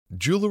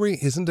Jewelry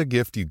isn't a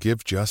gift you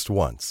give just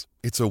once.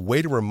 It's a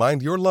way to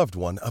remind your loved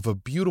one of a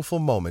beautiful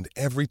moment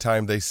every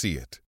time they see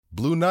it.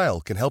 Blue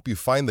Nile can help you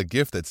find the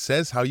gift that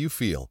says how you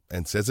feel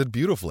and says it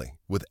beautifully,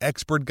 with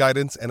expert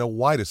guidance and a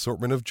wide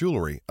assortment of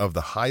jewelry of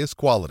the highest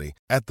quality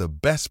at the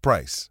best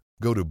price.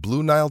 Go to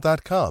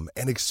BlueNile.com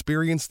and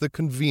experience the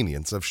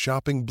convenience of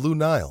shopping Blue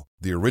Nile,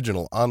 the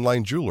original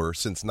online jeweler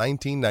since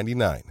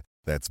 1999.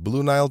 That's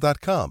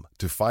BlueNile.com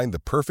to find the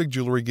perfect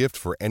jewelry gift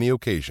for any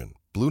occasion.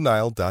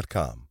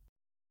 BlueNile.com.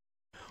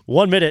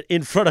 1 minute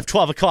in front of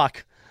 12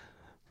 o'clock.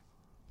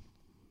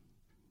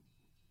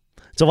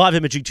 It's a Live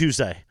Imaging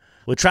Tuesday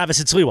with Travis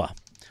and Sliwa.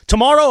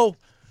 Tomorrow,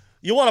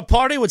 you want to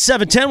party with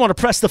 710, want to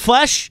press the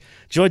flesh?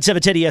 Join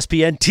 710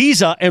 ESPN,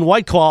 Teza, and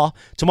White Claw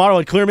tomorrow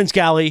at Clearman's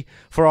Galley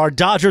for our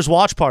Dodgers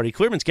watch party.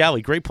 Clearman's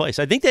Galley, great place.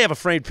 I think they have a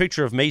framed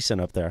picture of Mason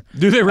up there.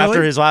 Do they really?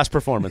 After his last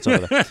performance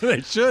over there.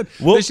 They should.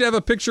 They should have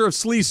a picture of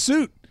Slee's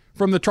suit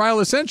from the trial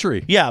of the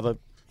century. Yeah, but,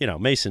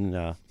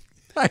 Mason...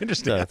 I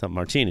understand. The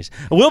martinis.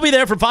 We'll be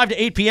there from 5 to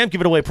 8 p.m.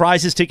 giving away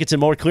prizes, tickets,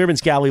 and more.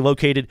 Clearman's Galley,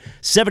 located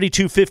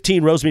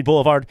 7215 Rosemead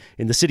Boulevard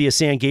in the city of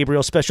San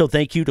Gabriel. Special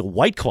thank you to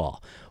White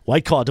Claw.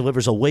 White Claw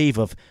delivers a wave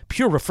of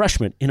pure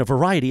refreshment in a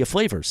variety of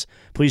flavors.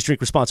 Please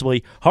drink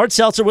responsibly. Hard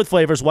seltzer with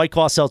flavors. White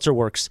Claw Seltzer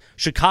Works.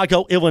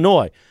 Chicago,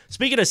 Illinois.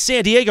 Speaking of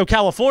San Diego,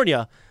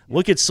 California,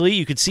 look at Slee.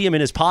 You can see him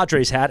in his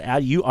Padres hat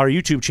at our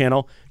YouTube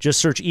channel. Just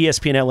search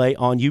ESPN LA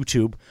on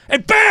YouTube.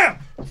 And bam!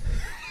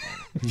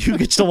 You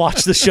get to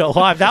watch the show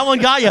live. That one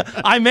got you.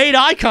 I made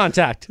eye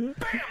contact.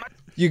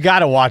 You got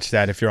to watch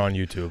that if you're on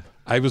YouTube.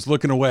 I was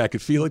looking away. I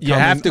could feel it coming. You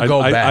have to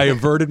go back. I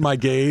averted my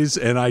gaze,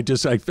 and I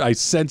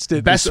sensed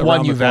it. Best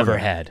one you've ever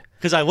had.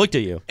 Because I looked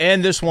at you.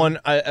 And this one,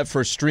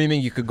 for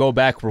streaming, you could go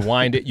back,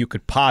 rewind it, you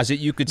could pause it,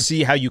 you could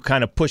see how you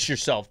kind of push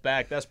yourself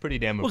back. That's pretty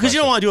damn impressive. Because you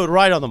don't want to do it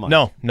right on the mic.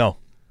 No,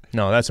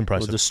 that's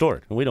impressive. We'll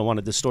distort, and we don't want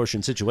a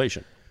distortion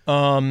situation.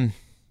 Are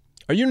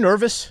you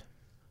nervous?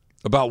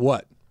 About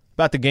what?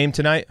 About the game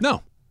tonight?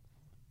 No.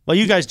 Well,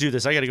 you guys do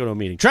this. I got to go to a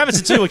meeting. Travis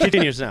and Sliwa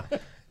continues now.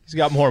 He's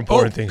got more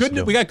important things to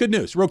do. We got good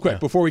news, real quick,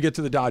 before we get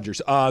to the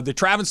Dodgers. The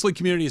Travis Lee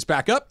community is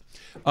back up.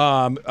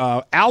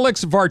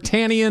 Alex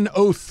Vartanian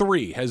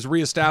 03 has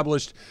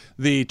reestablished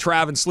the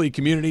Travis Lee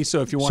community.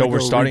 So if you want to go,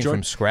 we're starting rejoin,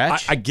 from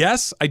scratch. I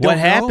guess I don't know. What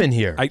happened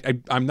here?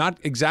 I'm not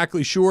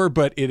exactly sure,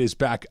 but it is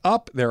back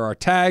up. There are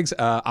tags.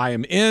 I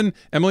am in.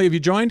 Emily, have you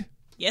joined?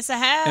 Yes, I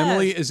have.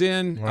 Emily is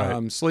in.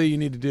 Right. Slee, you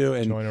need to do.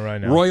 And join her right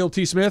now.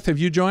 Royalty Smith, have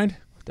you joined?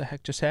 What the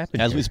heck just happened?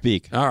 As we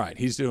speak. All right,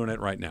 he's doing it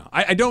right now.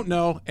 I don't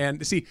know.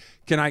 And see,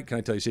 can I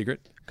tell you a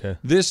secret? Okay.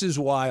 This is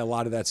why a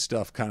lot of that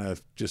stuff kind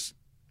of just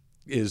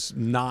is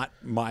not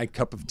my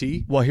cup of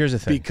tea. Well, here's the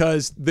thing.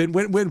 Because then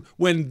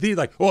when the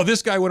like, oh,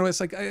 this guy went away, it's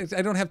like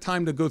I don't have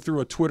time to go through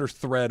a Twitter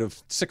thread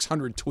of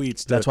 600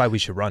 tweets. That's why we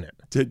should run it.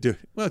 To do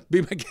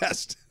be my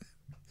guest.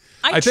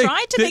 I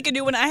tried to make a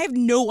new one. I have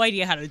no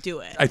idea how to do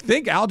it. I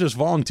think Al just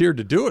volunteered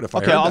to do it. If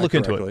okay, I'll look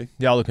into it.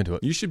 Yeah, I'll look into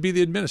it. You should be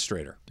the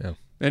administrator. Yeah.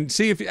 And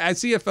see if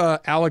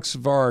Alex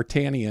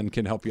Vartanian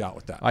can help you out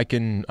with that. I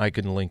can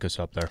link us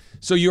up there.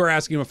 So you are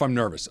asking if I'm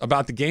nervous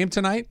about the game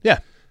tonight? Yeah.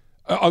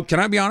 Can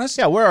I be honest?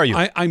 Yeah, where are you?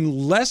 I'm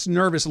less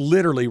nervous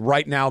literally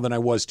right now than I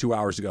was 2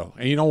 hours ago.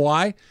 And you know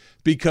why?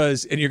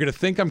 Because, and you're going to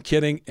think I'm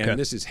kidding, and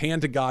this is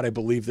hand to God, I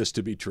believe this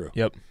to be true.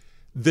 Yep.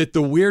 That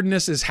the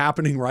weirdness is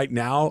happening right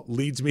now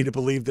leads me to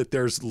believe that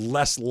there's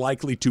less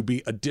likely to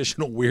be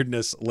additional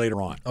weirdness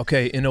later on.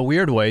 Okay, in a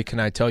weird way, can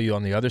I tell you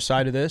on the other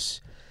side of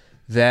this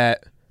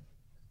that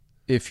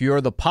if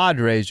you're the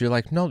Padres, you're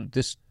like, no,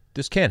 this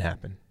can't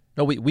happen.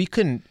 No, we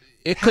can.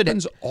 It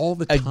happens all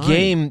the time. A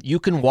game you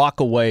can walk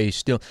away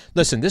still.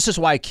 Listen, this is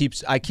why I keep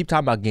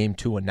talking about game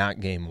 2 and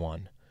not game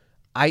 1.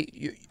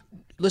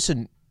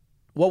 Listen.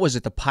 What was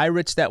it? The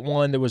Pirates that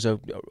won. There was a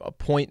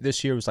point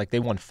this year. It was like they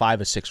won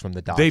 5 or 6 from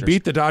the Dodgers. They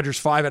beat the Dodgers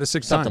 5 out of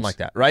 6 Something times. like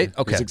that, right?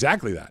 Okay. It's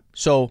exactly that.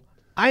 So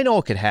I know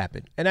it could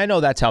happen, and I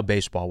know that's how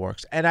baseball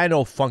works, and I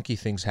know funky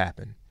things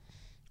happen.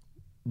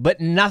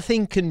 But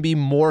nothing can be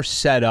more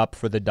set up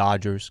for the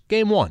Dodgers.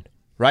 Game 1,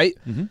 right?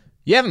 Mm-hmm.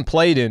 You haven't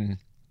played in,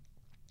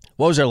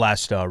 what was their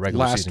last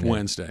regular season game? Last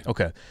Wednesday.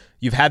 Okay.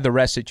 You've had the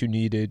rest that you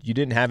needed. You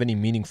didn't have any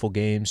meaningful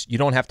games. You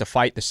don't have to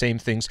fight the same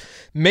things.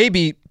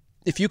 Maybe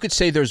if you could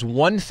say there's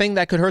one thing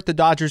that could hurt the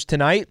Dodgers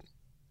tonight,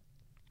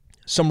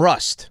 some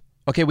rust.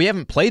 Okay, we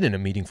haven't played in a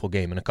meaningful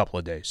game in a couple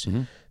of days.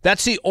 Mm-hmm.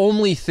 That's the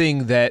only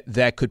thing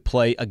that could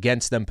play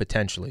against them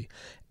potentially.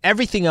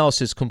 Everything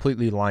else is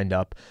completely lined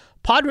up.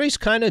 Padres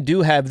kind of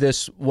do have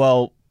this,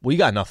 well, we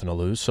got nothing to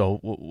lose,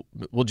 so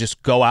we'll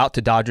just go out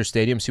to Dodger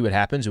Stadium, see what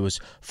happens. It was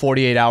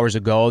 48 hours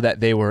ago that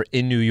they were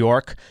in New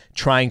York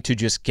trying to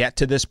just get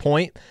to this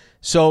point.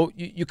 So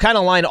you kind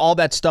of line all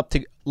that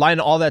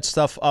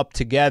stuff up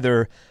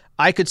together.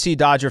 I could see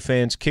Dodger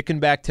fans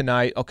kicking back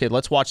tonight. Okay,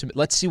 let's watch them.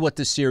 Let's see what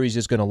this series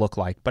is going to look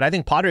like. But I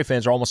think Padre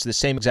fans are almost the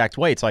same exact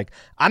way. It's like,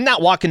 I'm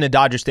not walking to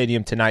Dodger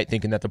Stadium tonight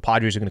thinking that the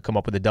Padres are going to come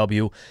up with a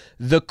W.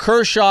 The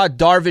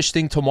Kershaw-Darvish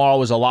thing tomorrow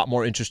is a lot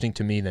more interesting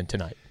to me than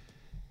tonight.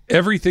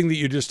 Everything that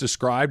you just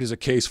described is a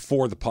case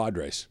for the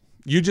Padres.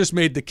 You just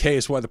made the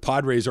case why the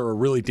Padres are a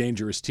really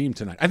dangerous team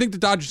tonight. I think the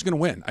Dodgers are going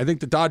to win. I think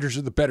the Dodgers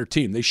are the better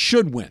team. They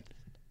should win.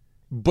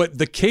 But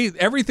the case,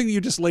 everything you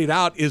just laid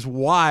out is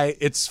why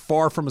it's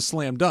far from a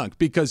slam dunk.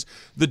 Because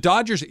the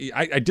Dodgers,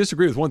 I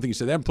disagree with one thing you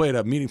said. They haven't played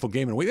a meaningful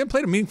game in a week. They haven't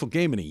played a meaningful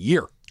game in a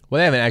year. Well,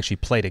 they haven't actually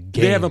played a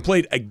game. They haven't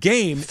played a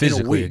game in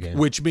a week, a game.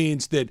 which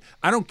means that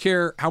I don't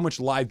care how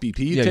much live BP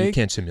you take. You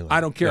can't simulate. I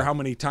don't care how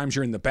many times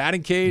you're in the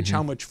batting cage,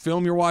 how much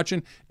film you're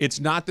watching. It's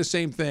not the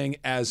same thing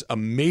as a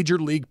major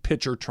league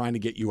pitcher trying to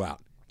get you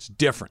out. It's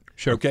different.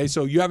 Sure. Okay,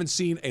 so you haven't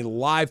seen a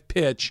live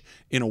pitch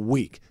in a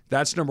week.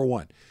 That's number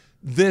one.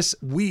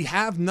 We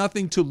have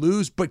nothing to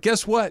lose, but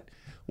guess what?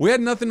 We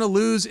had nothing to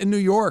lose in New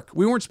York.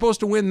 We weren't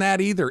supposed to win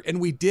that either, and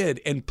we did.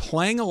 And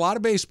playing a lot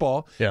of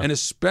baseball, and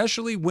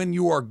especially when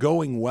you are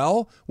going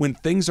well, when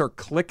things are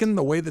clicking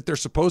the way that they're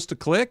supposed to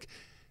click,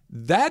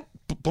 that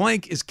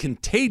blank is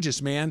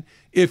contagious, man.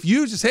 If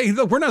you just, hey,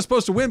 look, we're not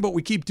supposed to win, but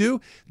we keep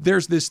do,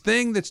 there's this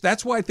thing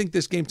that's why I think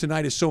this game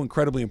tonight is so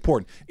incredibly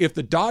important. If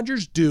the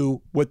Dodgers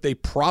do what they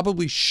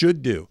probably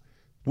should do,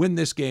 win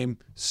this game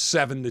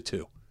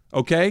 7-2,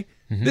 okay?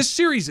 This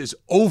series is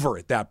over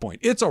at that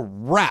point. It's a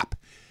wrap.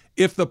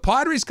 If the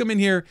Padres come in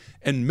here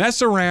and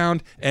mess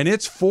around and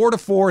it's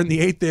 4-4 in the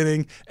 8th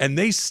inning and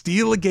they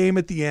steal a game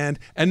at the end,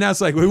 and now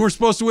it's like, we were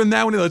supposed to win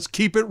that one, let's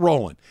keep it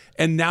rolling.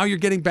 And now you're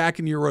getting back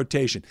into your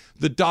rotation.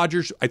 The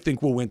Dodgers, I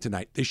think, will win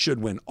tonight. They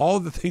should win. All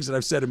of the things that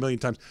I've said a million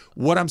times.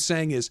 What I'm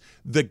saying is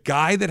the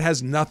guy that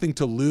has nothing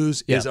to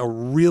lose is a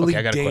really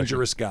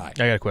dangerous guy.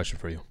 I got a question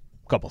for you.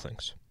 A couple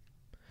things.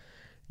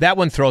 That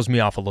one throws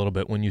me off a little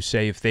bit when you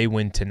say if they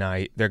win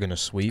tonight, they're going to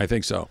sweep. I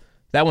think so.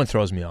 That one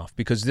throws me off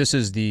because this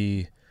is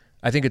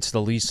I think it's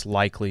the least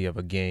likely of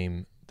a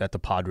game that the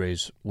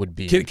Padres would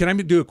be. Can I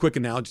do a quick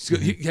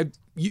analogy?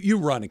 You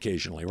run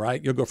occasionally,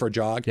 right? You'll go for a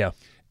jog. Yeah.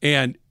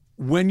 And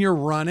when you're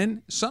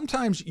running,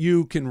 sometimes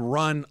you can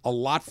run a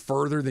lot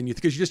further than you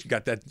think, because you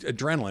got that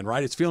adrenaline,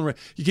 right? It's feeling,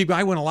 you keep going,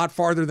 I went a lot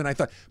farther than I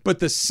thought. But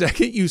the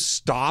second you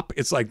stop,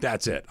 it's like,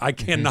 that's it. I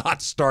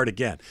cannot start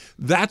again.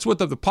 That's what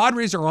the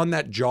Padres are on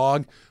that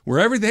jog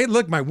where hey,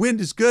 look, my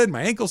wind is good.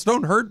 My ankles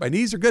don't hurt. My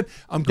knees are good.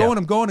 I'm going.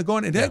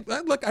 And hey,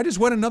 look, I just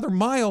went another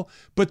mile.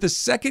 But the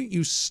second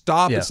you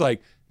stop, it's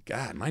like,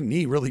 God, my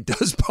knee really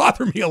does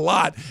bother me a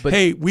lot. But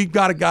hey, we've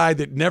got a guy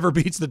that never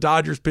beats the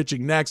Dodgers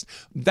pitching next.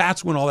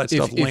 That's when all that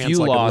stuff lands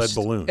like a lead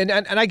balloon. And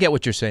I get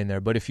what you're saying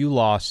there, but if you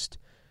lost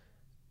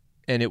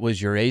and it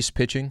was your ace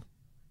pitching,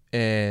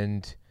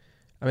 and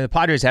I mean the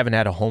Padres haven't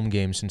had a home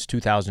game since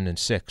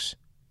 2006.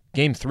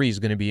 Game 3 is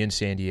going to be in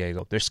San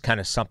Diego. There's kind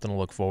of something to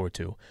look forward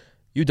to.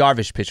 Yu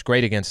Darvish pitched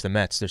great against the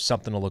Mets. There's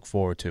something to look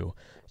forward to.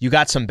 You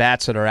got some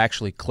bats that are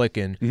actually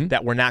clicking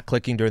that were not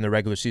clicking during the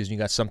regular season. You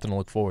got something to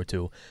look forward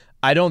to.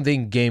 I don't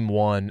think Game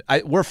 1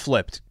 – we're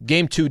flipped.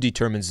 Game 2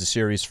 determines the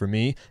series for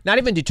me. Not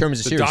even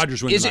determines the series. The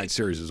Dodgers win tonight,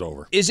 series is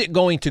over. Is it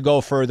going to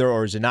go further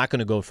or is it not going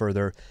to go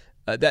further?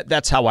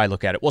 That's how I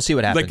look at it. We'll see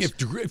what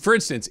happens. Like, for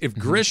instance, if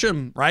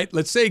Grisham, right?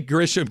 Let's say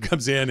Grisham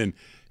comes in and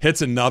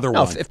hits another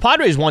one. If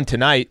Padres won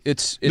tonight,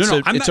 it's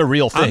a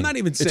real thing. I'm not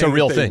even saying it's a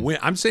real thing. Win.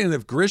 I'm saying that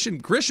if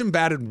Grisham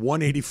batted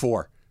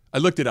 184. I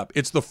looked it up.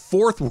 It's the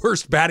 4th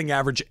worst batting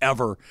average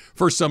ever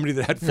for somebody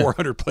that had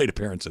 400 plate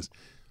appearances.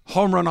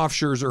 Home run off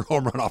Scherzer,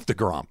 home run off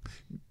DeGrom.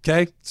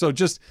 Okay? So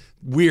just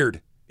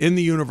weird in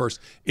the universe.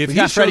 If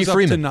he shows up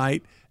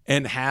tonight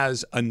and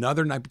has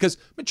another night, because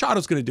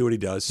Machado's going to do what he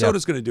does,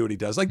 Soto's going to do what he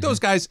does. Like those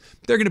guys,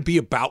 they're going to be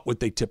about what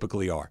they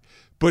typically are.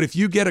 But if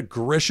you get a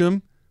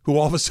Grisham who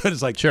all of a sudden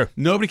is like,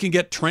 nobody can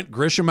get Trent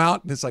Grisham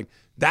out, and it's like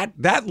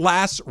that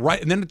lasts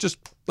right, and then it just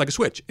like a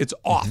switch. It's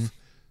off.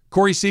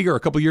 Corey Seager a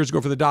couple years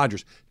ago for the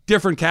Dodgers.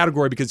 Different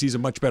category because he's a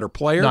much better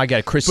player. No, I get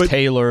it. Chris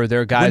Taylor,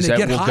 there are guys that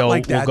will go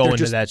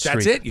into that streak.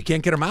 That's it. You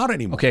can't get them out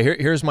anymore. Okay,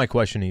 here's my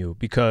question to you,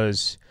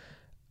 because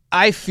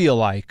I feel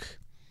like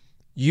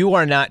you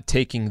are not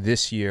taking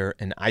this year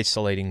and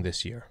isolating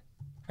this year.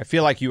 I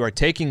feel like you are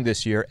taking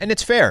this year, and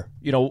it's fair.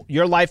 You know,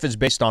 your life is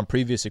based on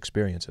previous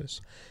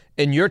experiences.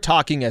 And you're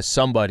talking as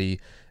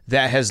somebody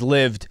that has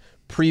lived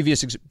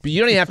previous but you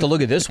don't even have to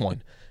look at this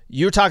one.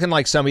 You're talking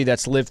like somebody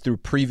that's lived through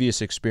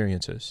previous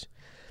experiences.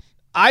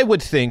 I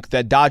would think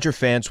that Dodger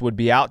fans would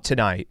be out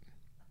tonight,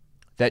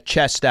 that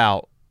chest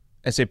out,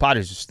 and say,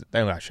 Padres, they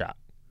don't got a shot.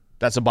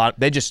 That's about.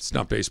 It's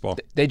not baseball.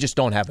 They just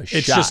don't have a shot.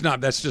 It's just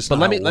not. That's just. But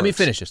let me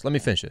finish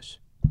this.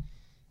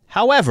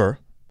 However,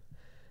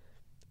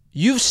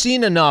 you've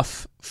seen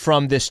enough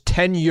from this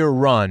 10-year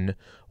run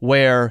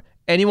where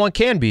anyone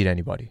can beat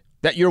anybody.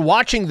 That you're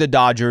watching the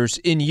Dodgers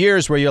in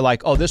years where you're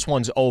like, oh, this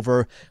one's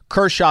over.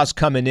 Kershaw's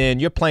coming in.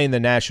 You're playing the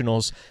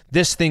Nationals.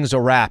 This thing's a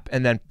wrap.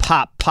 And then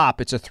pop,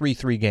 it's a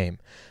 3-3 game.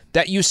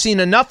 That you've seen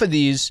enough of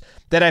these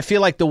that I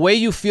feel like the way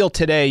you feel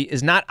today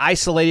is not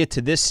isolated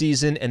to this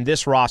season and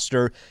this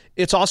roster.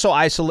 It's also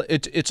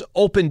it's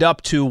opened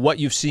up to what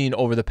you've seen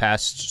over the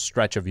past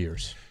stretch of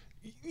years.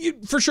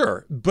 For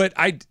sure. But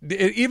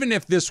even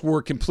if this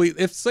were complete,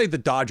 if say the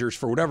Dodgers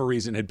for whatever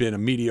reason had been a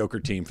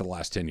mediocre team for the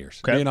last 10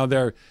 years, you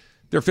know,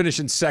 They're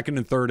finishing second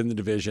and third in the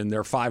division.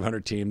 They're a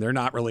 500 team. They're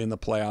not really in the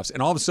playoffs.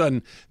 And all of a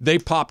sudden, they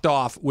popped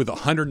off with a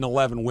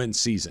 111-win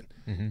season.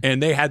 Mm-hmm.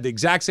 And they had the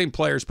exact same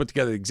players put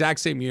together the exact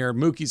same year.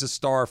 Mookie's a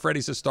star.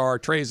 Freddie's a star.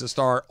 Trey's a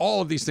star.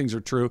 All of these things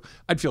are true.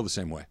 I'd feel the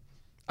same way.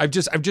 I've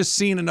just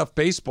seen enough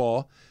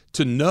baseball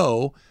to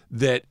know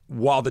that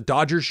while the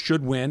Dodgers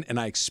should win, and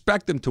I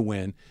expect them to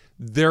win,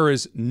 there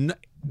is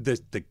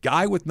the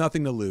guy with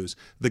nothing to lose,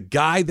 the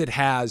guy that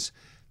has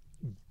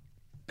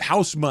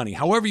house money,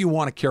 however you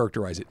want to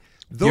characterize it.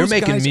 You're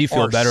making me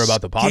feel better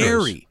about the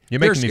Padres. You're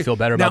making me feel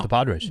better about the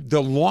Padres.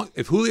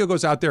 If Julio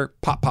goes out there,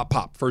 pop, pop,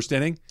 pop. First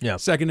inning,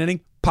 second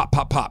inning, pop,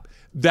 pop, pop.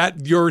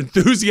 That your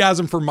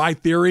enthusiasm for my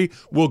theory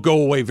will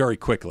go away very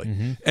quickly,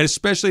 and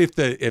especially if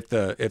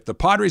the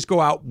Padres go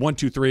out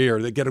 1-2-3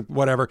 or they get a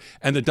whatever,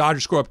 and the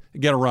Dodgers score up,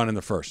 get a run in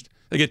the first,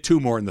 they get 2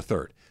 more in the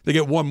third, they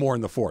get 1 more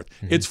in the fourth.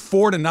 It's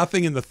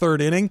 4-0 in the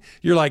third inning.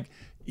 You're like,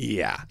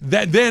 yeah,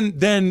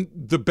 then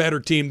the better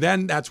team.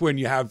 Then that's when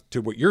you have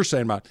to what you're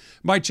saying about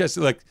my chest.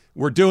 Like,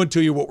 we're doing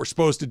to you what we're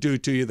supposed to do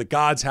to you. The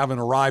gods haven't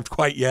arrived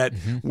quite yet.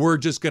 We're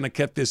just going to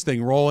keep this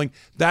thing rolling.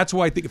 That's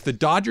why I think if the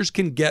Dodgers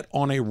can get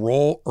on a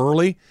roll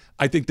early,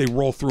 I think they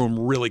roll through them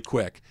really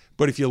quick.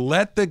 But if you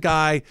let the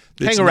guy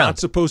that's not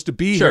supposed to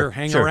be here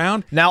hang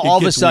around, now all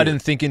of a sudden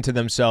thinking to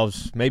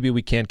themselves, maybe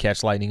we can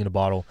catch lightning in a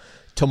bottle.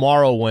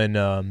 Tomorrow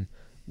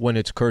when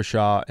it's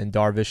Kershaw and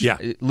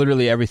Darvish,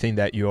 literally everything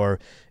that you're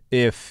 –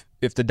 if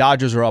the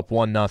Dodgers are up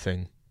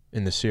 1-0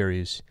 in the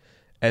series,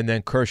 and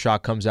then Kershaw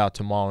comes out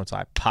tomorrow and it's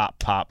like pop,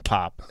 pop,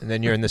 pop, and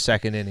then you're in the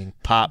second inning,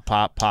 pop,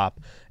 pop,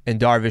 pop, and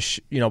Darvish,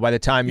 by the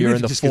time you're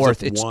in the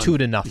fourth, it's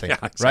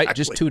 2-0, right?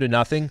 Just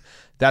 2-0.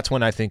 That's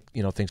when I think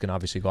things can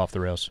obviously go off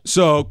the rails.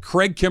 So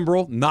Craig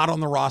Kimbrell not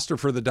on the roster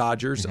for the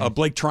Dodgers.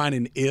 Blake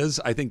Treinen is.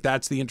 I think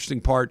that's the interesting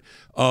part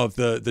of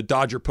the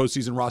Dodger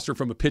postseason roster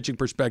from a pitching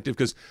perspective,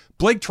 because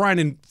Blake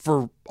Treinen,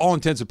 for all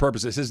intents and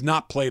purposes, has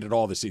not played at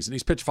all this season.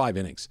 He's pitched 5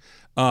 innings.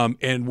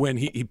 And when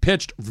he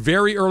pitched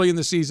very early in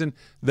the season,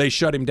 they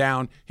shut him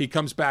down. He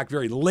comes back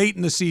very late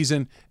in the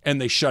season,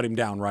 and they shut him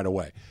down right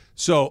away.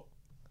 So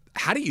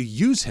how do you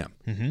use him?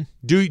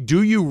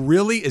 Do you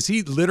really? Is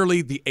he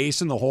literally the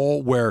ace in the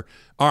hole where,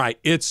 all right,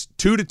 it's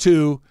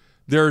 2-2,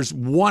 there's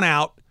 1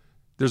 out,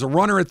 there's a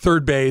runner at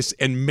third base,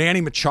 and Manny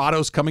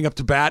Machado's coming up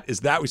to bat? Is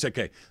that we say,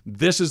 okay,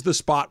 this is the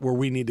spot where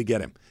we need to get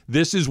him.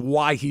 This is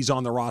why he's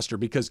on the roster,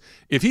 because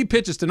if he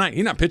pitches tonight,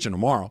 he's not pitching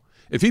tomorrow.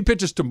 If he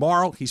pitches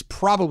tomorrow, he's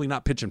probably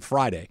not pitching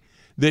Friday.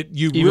 That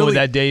you even really, with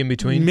that day in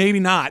between? Maybe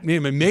not.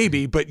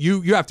 Maybe, but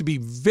you have to be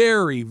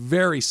very,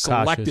 very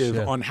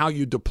selective on how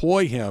you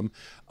deploy him.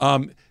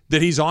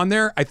 That he's on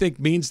there, I think,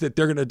 means that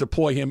they're going to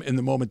deploy him in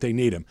the moment they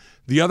need him.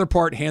 The other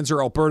part,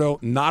 Hanser Alberto,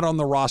 not on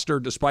the roster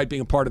despite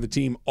being a part of the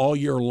team all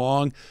year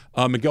long.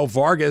 Miguel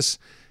Vargas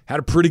had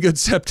a pretty good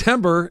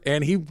September,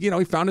 and he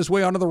found his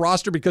way onto the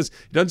roster because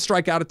he doesn't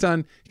strike out a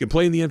ton. He can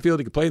play in the infield.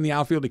 He can play in the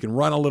outfield. He can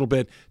run a little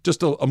bit.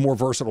 Just a more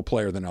versatile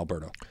player than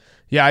Alberto.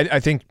 Yeah, I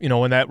think,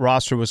 when that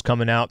roster was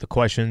coming out, the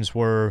questions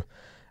were,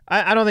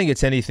 I don't think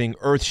it's anything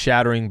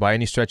earth-shattering by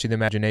any stretch of the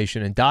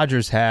imagination. And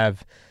Dodgers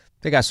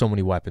they got so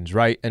many weapons,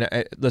 right? And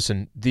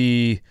listen,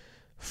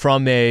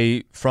 from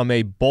a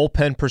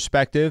bullpen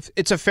perspective,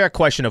 it's a fair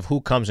question of who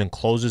comes and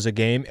closes a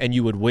game, and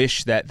you would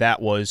wish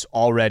that was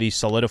already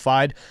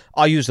solidified.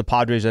 I'll use the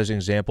Padres as an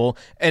example,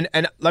 and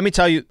let me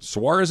tell you,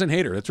 Suarez and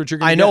Hader. That's what you're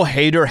going to get. I know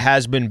Hader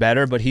has been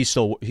better, but he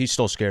still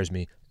scares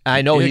me.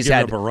 I know he's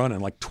had up a run in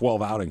like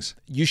 12 outings.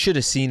 You should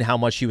have seen how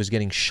much he was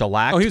getting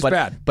shellacked. Oh, he was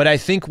bad. But I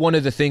think one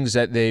of the things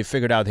that they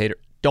figured out, Hader,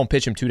 don't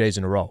pitch him 2 days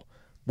in a row,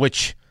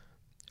 which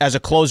as a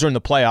closer in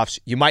the playoffs,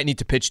 you might need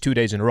to pitch 2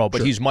 days in a row,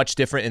 but he's much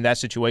different in that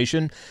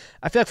situation.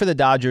 I feel like for the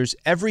Dodgers,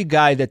 every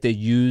guy that they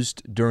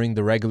used during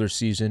the regular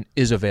season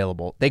is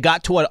available. They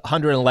got to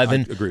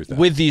 111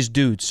 with these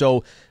dudes.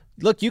 So,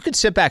 look, you could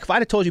sit back. If I'd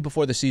have told you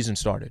before the season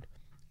started,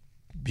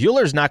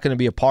 Buehler's not going to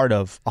be a part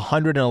of a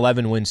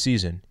 111-win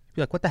season, you'd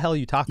be like, what the hell are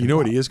you talking about? You know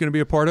what he is going to be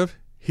a part of?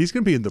 He's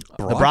going to be in the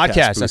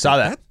broadcast booth. I saw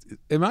that.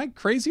 Am I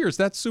crazy, or is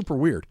that super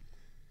weird?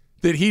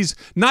 That he's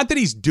not that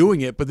he's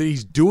doing it, but that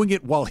he's doing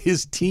it while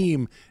his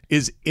team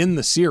is in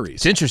the series.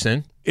 It's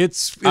interesting.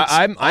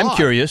 I'm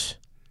curious.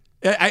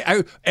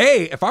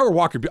 If I were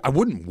Walker, I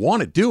wouldn't want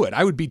to do it.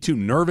 I would be too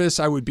nervous.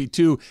 I would be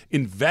too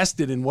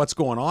invested in what's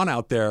going on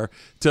out there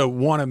to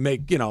want to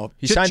make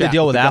He signed a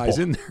deal with Apple.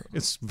 In there.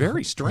 It's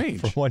very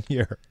strange for 1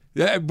 year.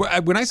 Yeah,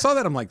 when I saw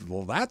that, I'm like,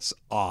 well, that's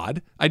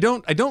odd. I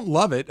don't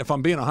love it, if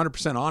I'm being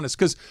 100% honest,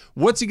 because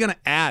what's he going to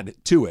add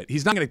to it?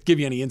 He's not going to give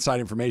you any inside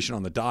information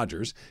on the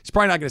Dodgers. He's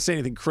probably not going to say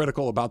anything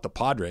critical about the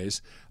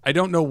Padres. I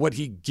don't know what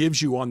he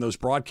gives you on those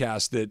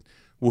broadcasts that,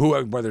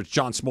 whether it's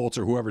John Smoltz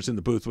or whoever's in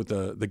the booth with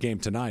the game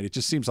tonight. It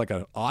just seems like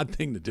an odd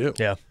thing to do.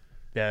 Yeah.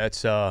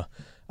 That's. I'll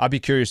be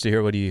curious to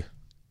hear what he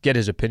get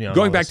his opinion on.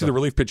 Going back to the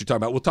relief pitch you're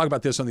talking about, we'll talk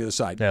about this on the other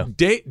side. Yeah.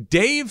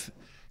 Dave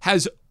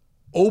has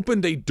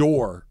opened a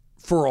door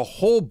for a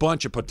whole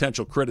bunch of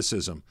potential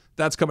criticism.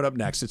 That's coming up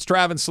next. It's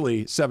Travis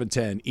Lee,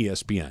 710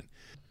 ESPN.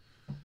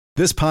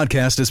 This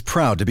podcast is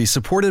proud to be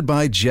supported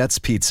by Jets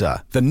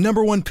Pizza, the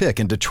 #1 pick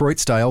in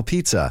Detroit-style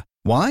pizza.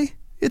 Why?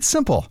 It's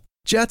simple.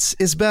 Jets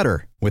is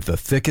better. With the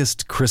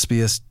thickest,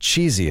 crispiest,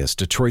 cheesiest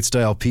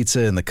Detroit-style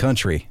pizza in the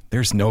country,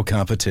 there's no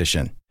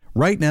competition.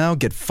 Right now,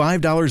 get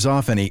 $5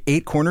 off any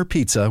 8-corner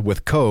pizza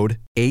with code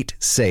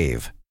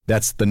 8SAVE.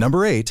 That's the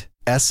number 8,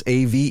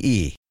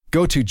 S-A-V-E.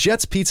 Go to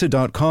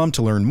jetspizza.com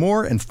to learn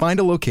more and find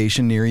a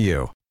location near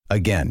you.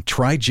 Again,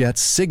 try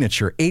Jet's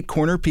signature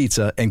 8-corner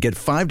pizza and get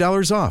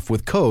 $5 off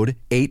with code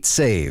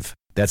 8SAVE.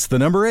 That's the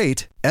number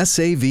 8,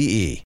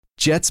 S-A-V-E.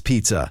 Jet's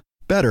Pizza.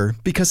 Better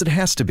because it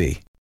has to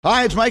be.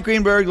 Hi, it's Mike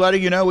Greenberg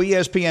letting you know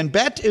ESPN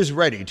Bet is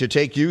ready to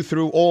take you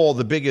through all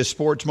the biggest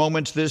sports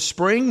moments this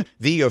spring.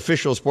 The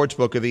official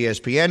sportsbook of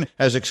ESPN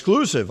has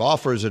exclusive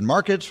offers and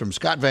markets from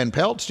Scott Van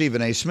Pelt,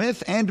 Stephen A.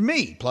 Smith, and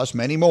me, plus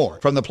many more.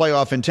 From the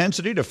playoff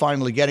intensity to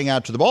finally getting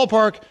out to the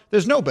ballpark,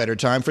 there's no better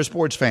time for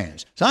sports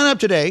fans. Sign up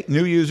today.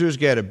 New users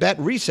get a bet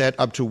reset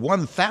up to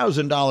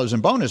 $1,000 in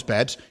bonus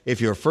bets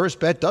if your first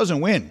bet doesn't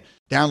win.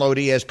 Download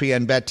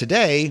ESPN Bet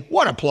today.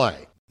 What a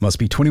play. Must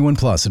be 21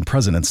 plus and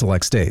present in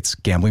select states.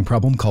 Gambling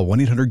problem? Call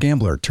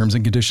 1-800-GAMBLER. Terms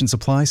and conditions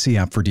apply. See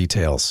app for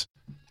details.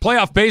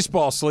 Playoff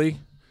baseball, Slee.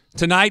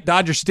 Tonight,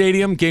 Dodger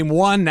Stadium, Game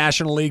 1,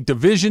 National League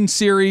Division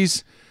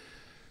Series.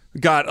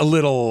 Got a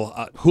little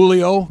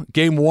Julio,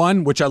 Game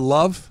 1, which I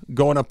love,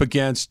 going up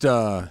against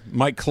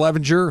Mike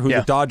Clevenger, who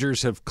the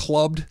Dodgers have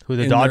clubbed. Who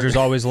the Dodgers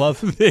always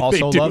love. They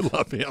also do love.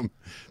 love him.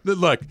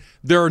 Look,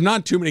 there are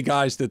not too many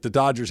guys that the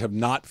Dodgers have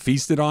not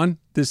feasted on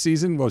this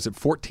season. What was it,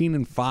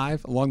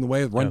 14-5 along the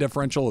way with run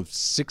differential of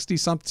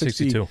 60-something?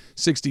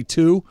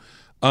 62.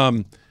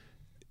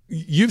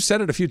 You've said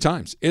it a few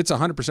times. It's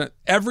 100%.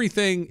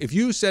 Everything, if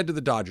you said to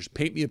the Dodgers,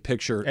 paint me a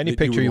picture. Any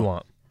picture you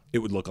want. It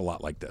would look a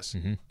lot like this.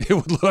 Mm-hmm. It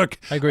would look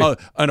I agree.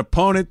 An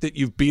opponent that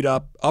you've beat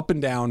up and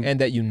down.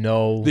 And that you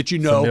know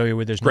familiar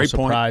with. There's no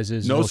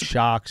surprises, no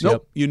shocks. Nope.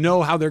 Yep. You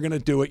know how they're going to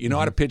do it. You know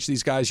how to pitch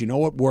these guys. You know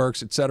what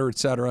works, et cetera, et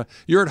cetera.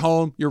 You're at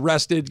home. You're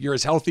rested. You're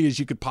as healthy as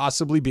you could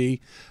possibly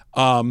be.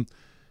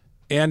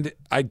 And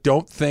I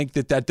don't think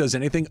that does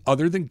anything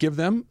other than give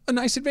them a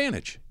nice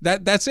advantage.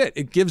 That's it.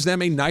 It gives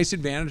them a nice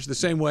advantage the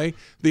same way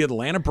the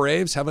Atlanta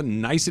Braves have a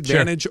nice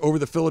advantage over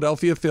the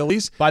Philadelphia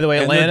Phillies. By the way,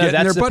 Atlanta,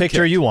 that's the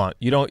picture you want.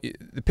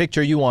 The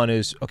picture you want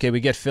is, okay, we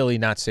get Philly,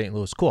 not St.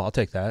 Louis. Cool, I'll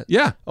take that.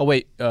 Yeah. Oh,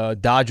 wait,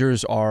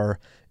 Dodgers are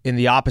in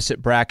the opposite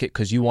bracket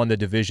because you won the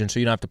division, so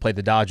you don't have to play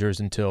the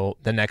Dodgers until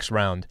the next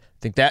round. I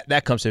think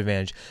that comes to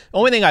advantage. The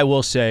only thing I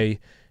will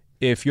say,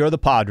 if you're the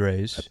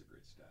Padres,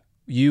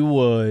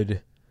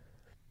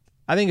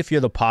 I think if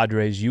you're the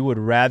Padres, you would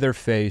rather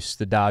face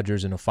the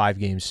Dodgers in a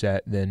 5-game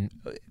set than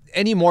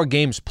any more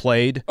games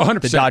played.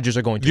 100%. The Dodgers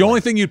are going to The win.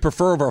 only thing you'd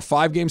prefer over a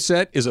 5-game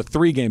set is a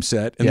 3-game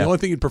set, and the only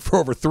thing you'd prefer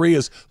over 3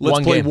 is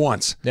let's play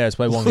once. Yeah, let's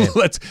play one game.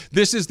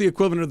 This is the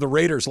equivalent of the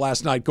Raiders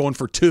last night going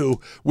for 2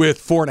 with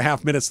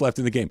 4.5 minutes left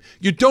in the game.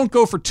 You don't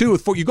go for 2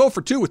 with 4. You go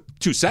for 2 with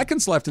 2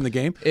 seconds left in the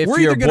game. If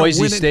you're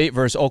Boise State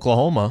versus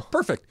Oklahoma.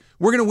 Perfect.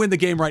 We're going to win the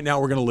game right now.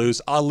 We're going to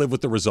lose. I'll live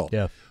with the result.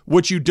 Yeah.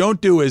 What you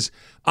don't do is,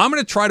 I'm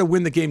going to try to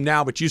win the game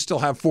now, but you still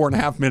have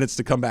 4.5 minutes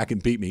to come back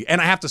and beat me.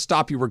 And I have to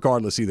stop you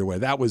regardless either way.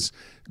 That was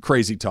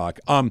crazy talk.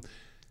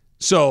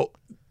 So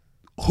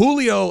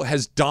Julio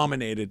has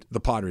dominated the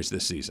Padres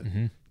this season.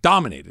 Mm-hmm.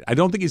 Dominated. I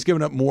don't think he's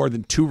given up more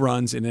than 2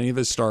 runs in any of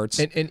his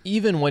starts. And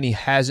even when he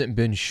hasn't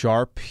been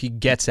sharp, he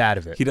gets out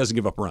of it. He doesn't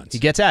give up runs. He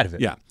gets out of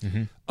it. Yeah.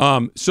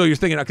 Mm-hmm. So you're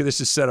thinking, okay,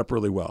 this is set up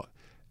really well.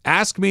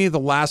 Ask me the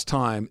last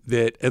time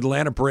that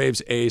Atlanta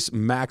Braves ace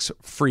Max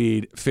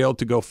Fried failed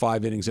to go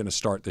 5 innings in a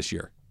start this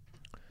year.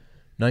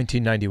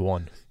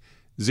 1991.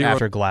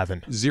 After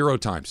Glavine. 0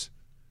 times.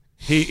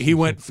 He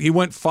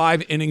went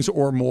 5 innings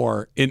or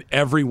more in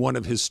every one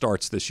of his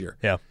starts this year.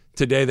 Yeah.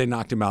 Today they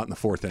knocked him out in the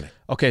 4th inning.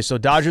 Okay, so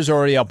Dodgers are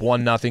already up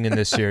 1-0 in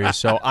this series,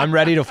 so I'm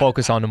ready to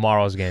focus on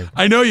tomorrow's game.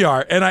 I know you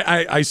are, and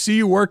I see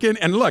you working.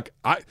 And look,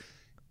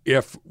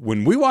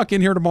 when we walk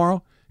in here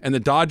tomorrow and the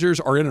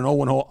Dodgers are in an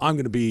 0-1 hole, I'm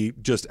going to be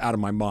just out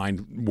of my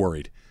mind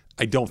worried.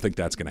 I don't think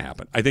that's going to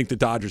happen. I think the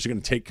Dodgers are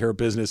going to take care of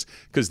business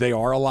because they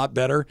are a lot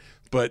better.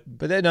 But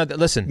then,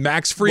 listen,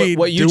 Max Fried.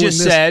 What you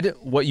just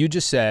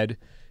said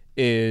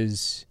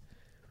is,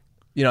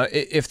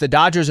 if the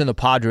Dodgers and the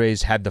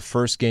Padres had the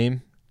first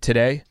game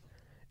today,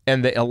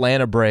 and the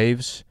Atlanta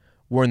Braves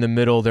were in the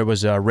middle, there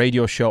was a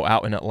radio show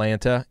out in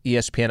Atlanta,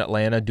 ESPN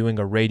Atlanta, doing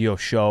a radio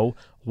show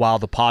while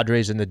the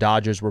Padres and the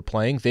Dodgers were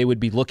playing, they would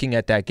be looking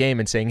at that game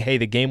and saying, hey,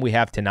 the game we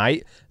have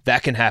tonight,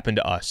 that can happen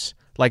to us.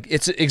 Like,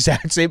 it's the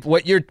exact same.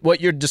 What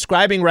you're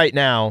describing right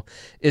now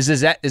is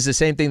the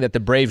same thing that the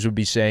Braves would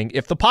be saying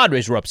if the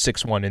Padres were up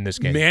 6-1 in this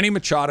game. Manny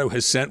Machado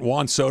has sent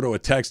Juan Soto a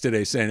text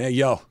today saying, hey,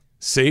 yo,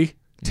 see?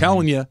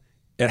 Telling you.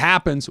 It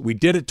happens. We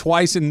did it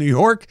twice in New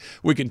York.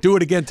 We can do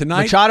it again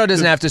tonight. Machado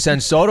doesn't have to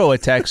send Soto a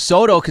text.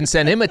 Soto can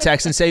send him a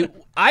text and say,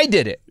 I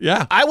did it.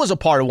 Yeah. I was a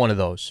part of one of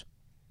those.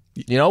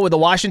 With the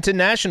Washington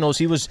Nationals,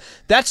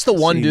 that's the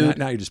one dude.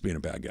 Now you're just being a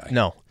bad guy.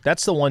 No,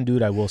 that's the one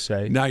dude I will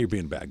say. Now you're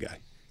being a bad guy.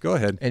 Go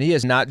ahead. And he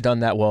has not done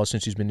that well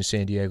since he's been to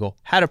San Diego.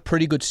 Had a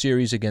pretty good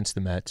series against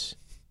the Mets.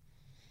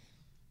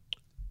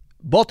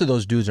 Both of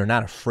those dudes are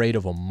not afraid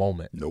of a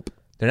moment. Nope.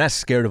 They're not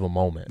scared of a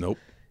moment. Nope.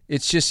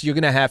 It's just you're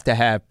going to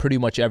have pretty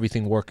much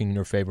everything working in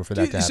your favor for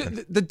that to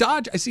happen. The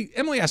Dodgers, I see,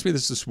 Emily asked me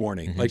this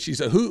morning. Like she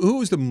said, who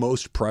is the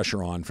most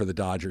pressure on for the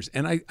Dodgers?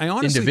 And I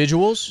honestly...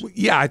 Individuals?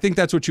 Yeah, I think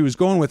that's what she was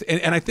going with.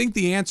 And I think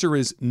the answer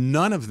is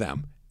none of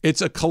them.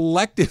 It's a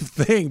collective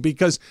thing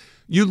because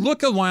you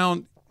look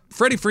around...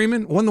 Freddie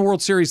Freeman won the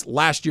World Series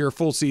last year,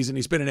 full season.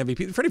 He's been an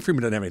MVP. Freddie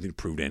Freeman doesn't have anything to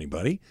prove to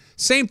anybody.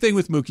 Same thing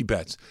with Mookie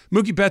Betts.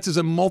 Mookie Betts is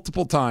a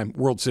multiple-time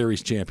World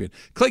Series champion.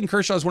 Clayton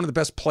Kershaw is one of the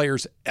best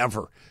players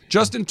ever.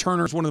 Justin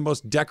Turner is one of the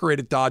most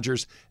decorated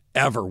Dodgers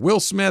ever. Will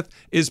Smith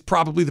is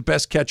probably the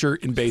best catcher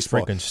in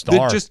baseball. Freaking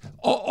star. Just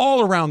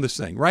all around this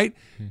thing, right?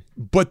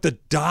 But the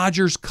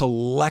Dodgers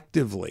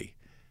collectively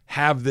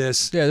have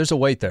this. Yeah, there's a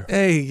weight there.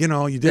 Hey, you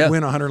did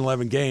win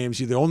 111 games.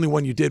 The only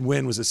one you did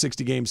win was a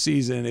 60-game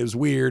season. It was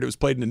weird. It was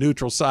played in a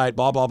neutral site,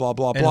 blah, blah, blah,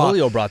 blah, and blah.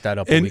 Julio brought that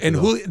up a week ago.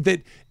 Julio,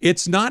 that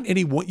it's not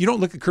any one. You don't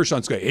look at Kershaw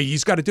and say, hey,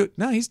 he's got to do it.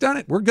 No, he's done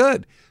it. We're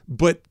good.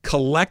 But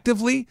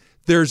collectively,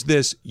 there's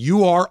this,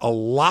 you are a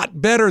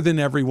lot better than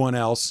everyone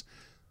else.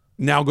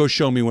 Now go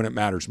show me when it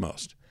matters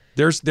most.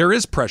 There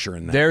is pressure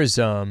in that.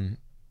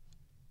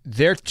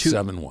 They're too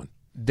 7-1.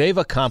 They've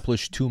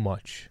accomplished too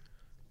much.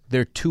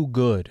 They're too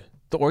good.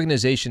 The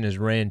organization has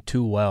ran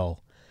too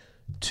well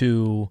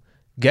to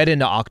get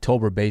into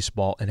October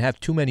baseball and have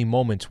too many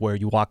moments where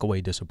you walk away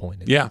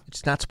disappointed. Yeah.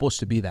 It's not supposed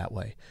to be that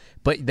way.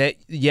 But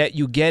yet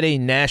you get a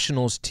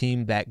Nationals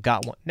team that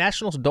got one.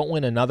 Nationals don't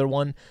win another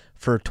one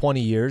for 20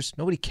 years.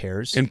 Nobody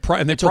cares. And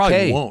they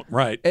probably won't,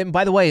 right? And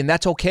by the way, and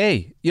that's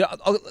okay.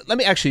 Let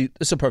me actually,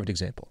 this is a perfect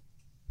example.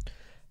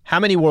 How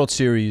many World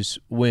Series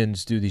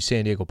wins do the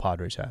San Diego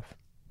Padres have?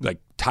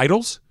 Like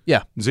titles?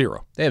 Yeah.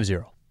 0. They have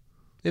 0.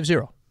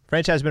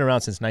 Franchise has been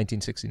around since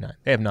 1969.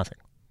 They have nothing,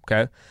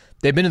 okay?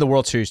 They've been to the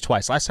World Series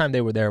twice. Last time they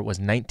were there was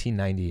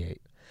 1998.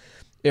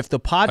 If the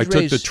Padres...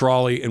 I took the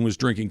trolley and was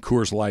drinking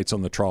Coors Lights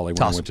on the trolley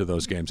when I went to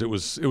those games. It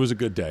was a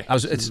good day.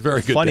 It's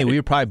very good funny. day. We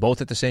were probably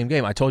both at the same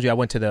game. I told you I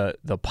went to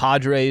the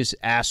Padres,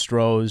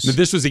 Astros. No,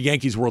 this was a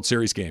Yankees World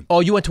Series game. Oh,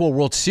 you went to a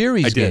World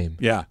Series game?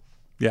 Yeah.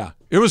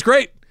 It was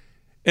great.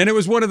 And it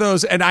was one of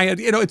those, and I had,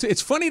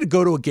 it's funny to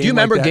go to a game. Do you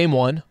remember like that. game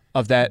one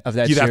of that You'd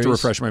series? have to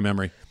refresh my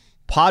memory.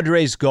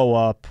 Padres go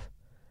up.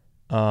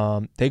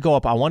 They go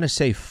up, I want to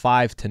say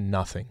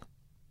 5-0.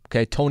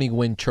 Okay, Tony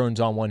Gwynn turns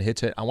on one,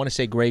 hits it. I want to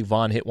say Greg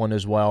Vaughn hit one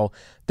as well.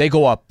 They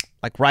go up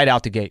like right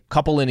out the gate.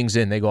 Couple innings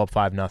in, they go up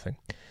 5-0.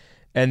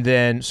 And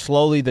then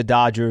slowly the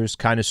Dodgers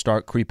kind of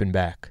start creeping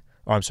back.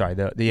 Or I'm sorry,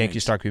 the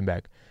Yankees start creeping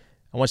back.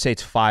 I want to say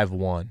it's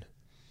 5-1.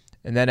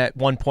 And then at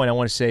one point I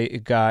want to say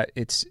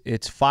it's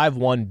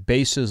 5-1,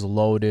 bases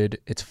loaded.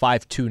 It's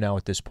 5-2 now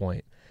at this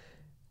point.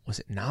 Was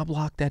it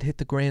Knobloch that hit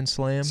the grand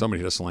slam?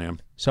 Somebody hit a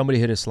slam. Somebody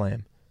hit a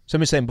slam.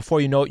 Somebody's saying before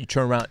you know it, you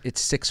turn around,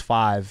 it's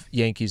 6-5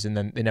 Yankees, and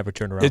then they never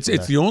turn around.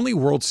 It's the only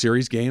World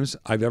Series games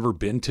I've ever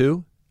been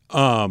to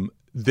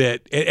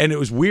that, and it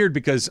was weird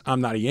because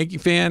I'm not a Yankee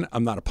fan,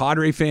 I'm not a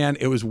Padre fan.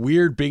 It was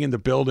weird being in the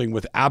building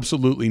with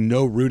absolutely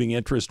no rooting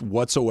interest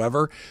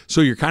whatsoever. So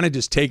you're kind of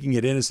just taking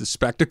it in as a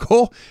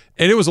spectacle,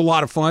 and it was a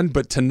lot of fun.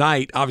 But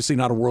tonight, obviously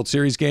not a World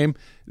Series game.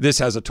 This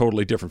has a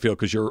totally different feel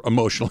because you're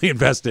emotionally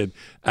invested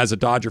as a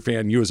Dodger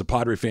fan. You as a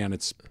Padre fan,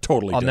 it's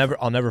totally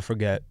different. I'll never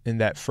forget in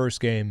that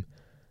first game.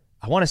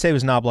 I want to say it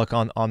was Knobloch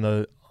on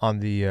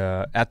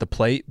the at the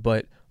plate,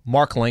 but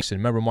Mark Langston,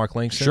 remember Mark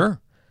Langston?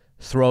 Sure.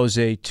 Throws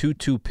a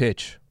 2-2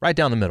 pitch right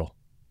down the middle.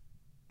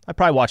 I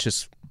probably watched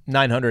this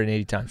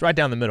 980 times. Right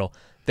down the middle.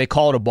 They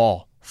call it a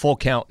ball. Full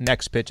count.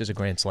 Next pitch is a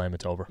grand slam.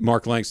 It's over.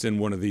 Mark Langston,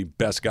 one of the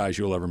best guys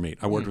you'll ever meet.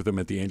 I worked with him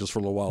at the Angels for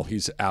a little while.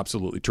 He's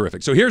absolutely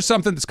terrific. So here's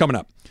something that's coming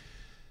up.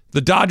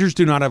 The Dodgers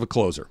do not have a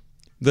closer.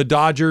 The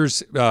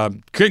Dodgers,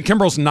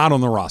 Kimbrel's not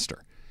on the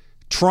roster.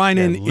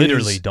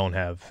 Treinen don't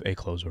have a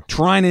closer.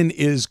 Treinen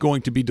is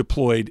going to be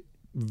deployed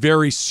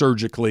very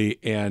surgically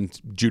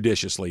and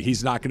judiciously.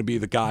 He's not going to be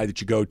the guy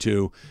that you go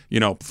to,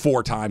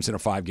 4 times in a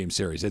 5-game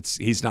series.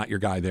 He's not your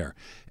guy there.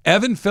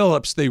 Evan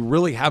Phillips, they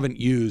really haven't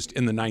used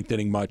in the 9th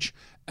inning much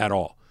at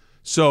all.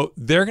 So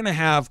they're going to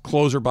have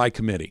closer by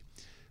committee,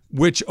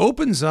 which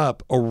opens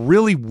up a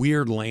really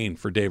weird lane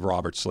for Dave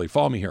Roberts.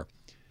 Follow me here.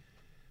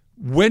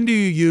 When do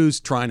you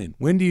use Treinen?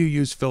 When do you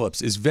use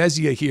Phillips? Is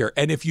Vezina here?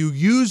 And if you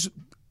use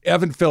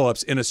Evan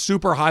Phillips in a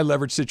super high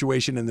leverage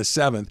situation in the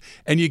 7th,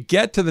 and you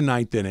get to the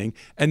 9th inning,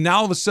 and now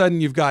all of a sudden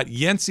you've got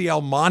Yency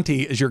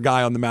Almonte as your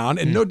guy on the mound,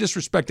 and no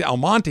disrespect to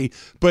Almonte,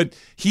 but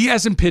he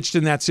hasn't pitched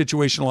in that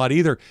situation a lot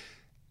either.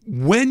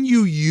 When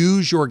you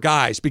use your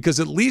guys, because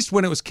at least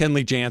when it was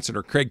Kenley Jansen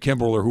or Craig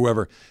Kimbrel or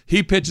whoever,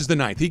 he pitches the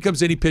 9th. He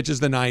comes in, he pitches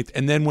the 9th,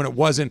 and then when it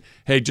wasn't,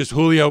 hey, just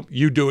Julio,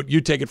 you do it,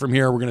 you take it from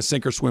here, we're going to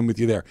sink or swim with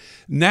you there.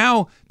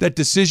 Now that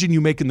decision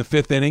you make in the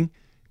 5th inning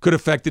could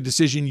affect the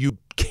decision you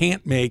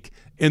can't make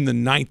in the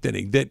 9th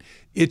inning. That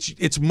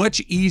it's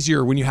much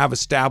easier when you have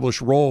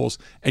established roles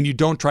and you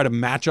don't try to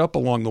match up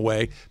along the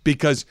way,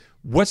 because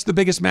what's the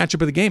biggest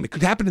matchup of the game? It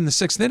could happen in the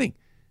 6th inning.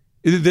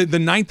 The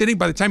 9th inning,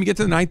 by the time you get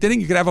to the 9th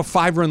inning, you could have a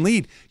 5-run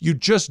lead. You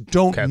just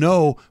don't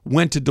know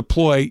when to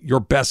deploy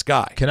your best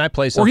guy. Can I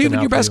play something out? Or even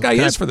your best guy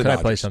is for the Dodgers. Can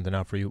I play something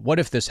out for you? What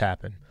if this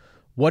happened?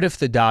 what if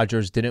the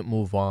Dodgers didn't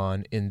move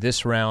on in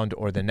this round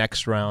or the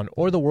next round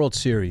or the World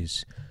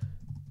Series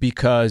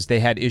because they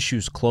had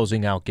issues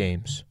closing out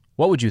games?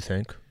 What would you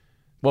think?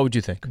 What would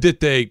you think? That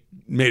they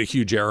made a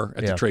huge error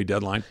at the trade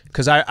deadline?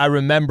 Because I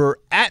remember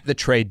at the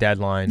trade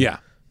deadline,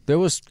 there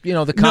was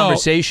the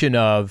conversation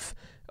of,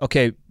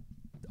 okay,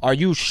 are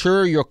you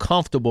sure you're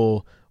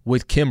comfortable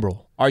with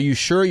Kimbrel? Are you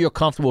sure you're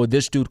comfortable with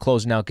this dude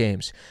closing out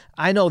games?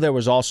 I know there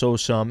was also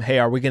some, hey,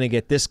 are we going to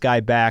get this guy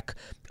back?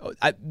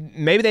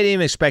 Maybe they didn't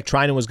even expect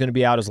Trinan was going to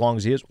be out as long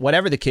as he is.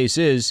 Whatever the case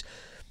is,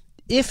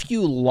 if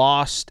you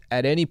lost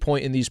at any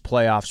point in these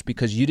playoffs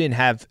because you didn't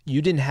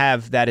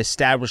have that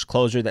established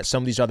closer that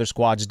some of these other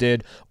squads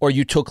did, or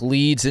you took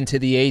leads into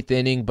the 8th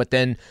inning, but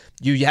then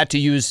you had to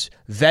use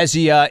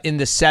Vezina in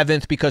the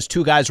 7th because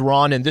 2 guys were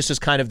on, and this is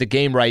kind of the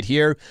game right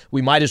here.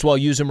 We might as well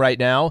use him right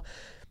now.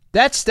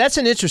 That's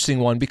an interesting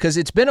one because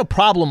it's been a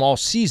problem all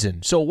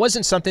season. So it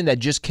wasn't something that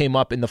just came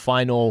up in the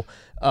final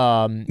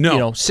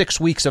 6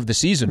 weeks of the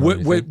season.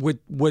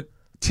 What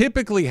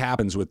typically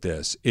happens with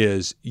this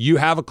is you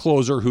have a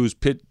closer who's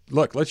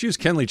look, let's use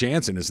Kenley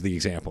Jansen as the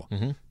example.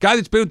 Guy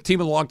that's been with the team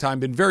a long time,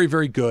 been very,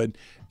 very good,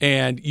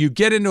 and you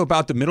get into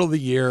about the middle of the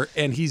year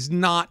and he's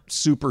not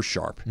super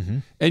sharp.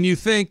 And you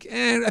think,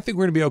 I think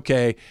we're going to be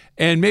okay.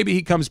 And maybe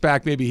he comes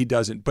back, maybe he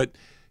doesn't. But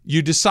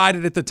you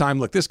decided at the time,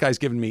 look, this guy's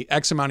given me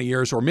X amount of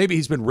years, or maybe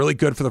he's been really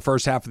good for the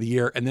first half of the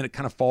year, and then it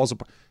kind of falls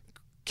apart.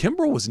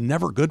 Kimbrel was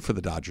never good for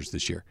the Dodgers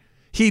this year.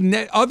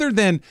 Other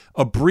than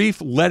a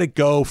brief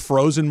let-it-go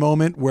frozen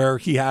moment where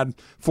he had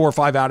 4 or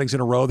 5 outings in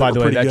a row that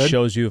were pretty good. By the way, that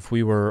shows you if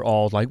we were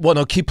all like, well,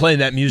 no, keep playing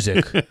that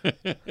music.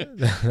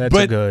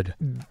 That's good.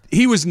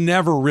 He was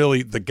never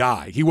really the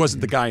guy. He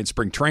wasn't the guy in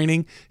spring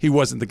training. He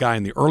wasn't the guy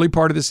in the early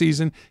part of the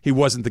season. He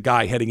wasn't the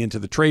guy heading into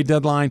the trade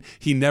deadline.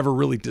 He never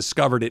really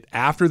discovered it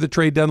after the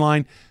trade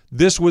deadline.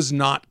 This was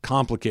not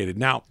complicated.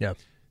 Now,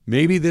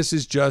 maybe this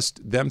is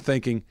just them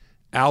thinking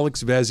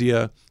Alex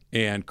Vezina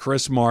and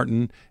Chris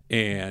Martin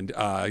and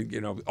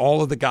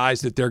all of the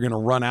guys that they're going to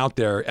run out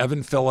there,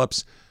 Evan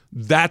Phillips,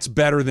 that's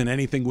better than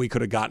anything we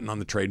could have gotten on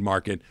the trade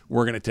market.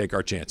 We're going to take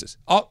our chances.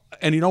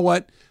 And you know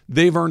what?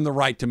 They've earned the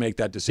right to make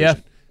that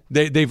decision.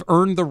 They've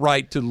earned the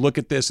right to look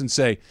at this and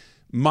say,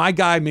 my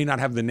guy may not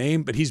have the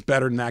name, but he's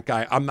better than that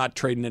guy. I'm not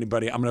trading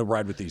anybody. I'm going to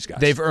ride with these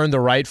guys. They've earned the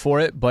right for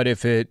it, but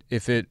if it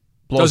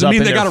blows up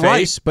in their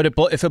face, but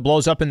if it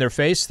blows up in their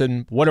face,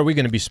 then what are we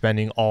going to be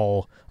spending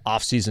all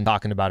offseason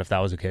talking about if that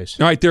was the case?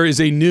 All right, there is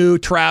a new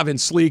Trav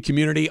and Slee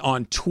community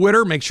on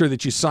Twitter. Make sure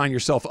that you sign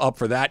yourself up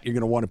for that. You're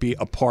going to want to be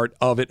a part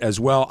of it as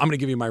well. I'm going to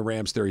give you my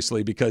Rams theory,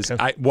 Slee, because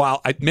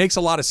while it makes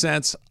a lot of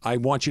sense, I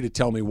want you to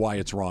tell me why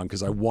it's wrong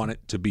because I want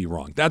it to be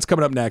wrong. That's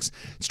coming up next.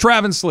 It's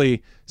Trav and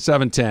Slee,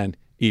 710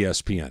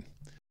 ESPN.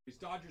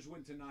 Dodgers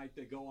win tonight.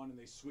 They go on and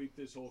they sweep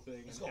this whole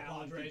thing. And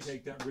Allen can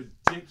take that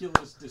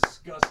ridiculous,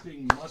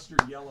 disgusting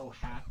mustard yellow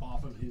hat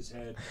off of his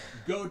head.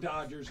 Go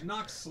Dodgers.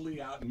 Knock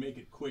Slee out and make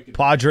it quick.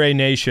 Padre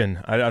Nation.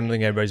 I don't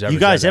think everybody's ever. You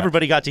guys,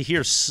 everybody got to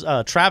hear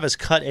Travis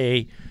cut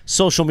a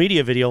social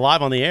media video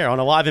live on the air on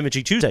a live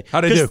Imaging Tuesday.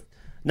 How'd I do?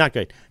 Not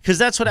great. Because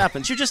that's what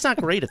happens. You're just not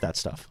great at that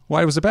stuff.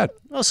 Why was it bad?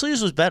 Well,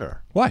 Sleeves was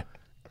better. Why?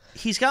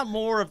 He's got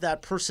more of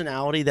that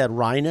personality, that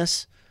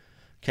wryness.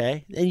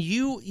 Okay, and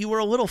you were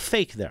a little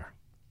fake there.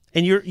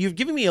 And you've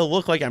given me a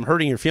look like I'm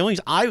hurting your feelings.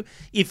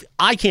 If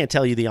I can't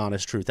tell you the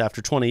honest truth after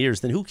 20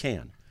 years, then who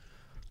can?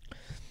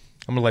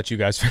 I'm going to let you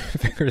guys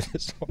figure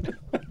this one.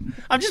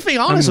 I'm just being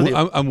honest with you.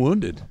 I'm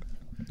wounded.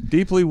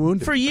 Deeply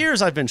wounded. For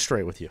years, I've been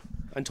straight with you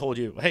and told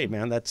you, hey,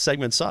 man, that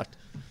segment sucked.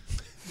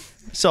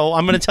 So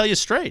I'm going to tell you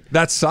straight.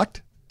 That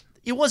sucked?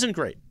 It wasn't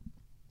great.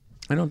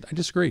 I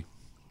disagree.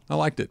 I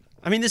liked it.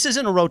 I mean, this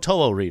isn't a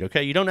Rotolo read,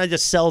 okay? You don't have to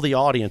sell the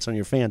audience on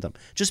your fandom.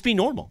 Just be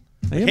normal.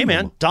 Hey,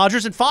 man,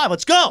 Dodgers in 5.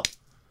 Let's go.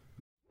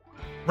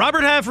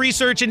 Robert Half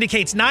research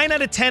indicates 9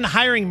 out of 10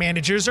 hiring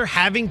managers are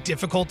having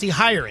difficulty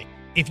hiring.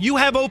 If you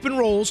have open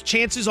roles,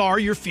 chances are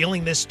you're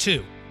feeling this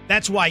too.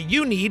 That's why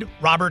you need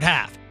Robert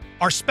Half.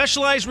 Our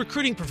specialized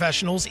recruiting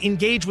professionals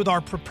engage with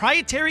our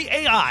proprietary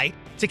AI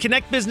to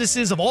connect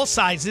businesses of all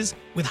sizes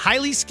with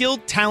highly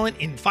skilled talent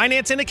in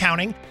finance and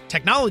accounting,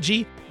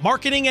 technology,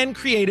 marketing and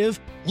creative,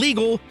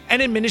 legal,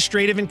 and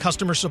administrative and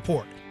customer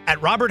support.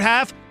 At Robert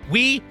Half,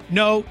 we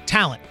know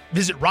talent.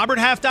 Visit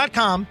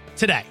roberthalf.com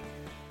today.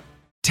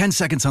 10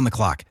 seconds on the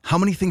clock. How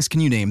many things can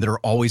you name that are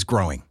always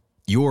growing?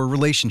 Your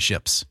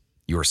relationships,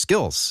 your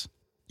skills,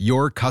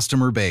 your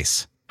customer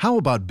base. How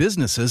about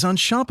businesses on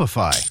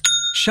Shopify?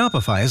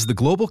 Shopify is the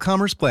global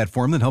commerce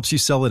platform that helps you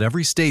sell at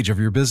every stage of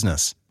your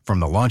business.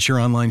 From the launch your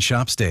online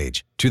shop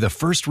stage to the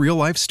first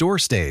real-life store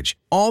stage,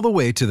 all the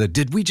way to the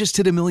did we just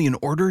hit a million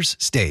orders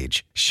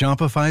stage.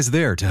 Shopify's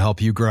there to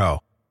help you grow.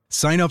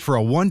 Sign up for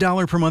a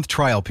 $1 per month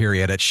trial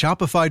period at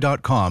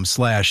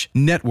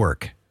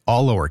shopify.com/network,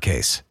 all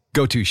lowercase.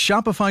 Go to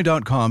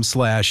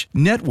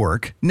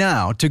shopify.com/network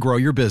now to grow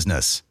your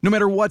business. No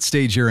matter what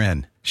stage you're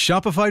in,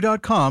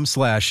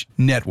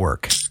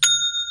 shopify.com/network.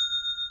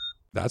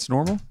 That's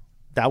normal?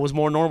 That was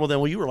more normal than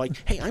when you were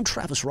like, hey, I'm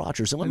Travis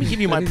Rogers, and let me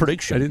give you my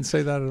prediction. I didn't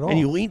say that at all. And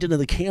you leaned into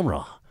the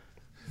camera.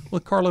 Well,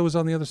 Carlo was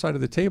on the other side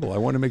of the table. I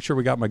wanted to make sure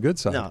we got my good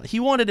side. No, he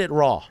wanted it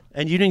raw,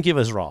 and you didn't give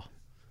us raw.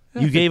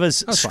 You gave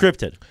us That's fine.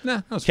 scripted. Nah,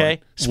 that was okay?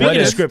 fine.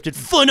 Speaking of scripted,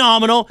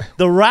 phenomenal.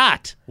 The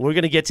Rat. We're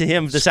going to get to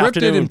him this Scripted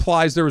afternoon.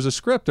 implies there was a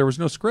script. There was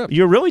no script.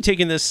 You're really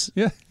taking this.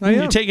 Yeah, I am.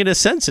 You're taking this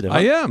sensitive.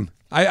 I am.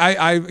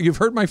 You've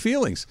hurt my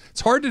feelings.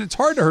 It's hard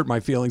to hurt my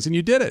feelings, and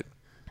you did it.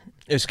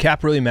 Is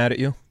Cap really mad at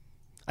you?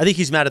 I think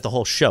he's mad at the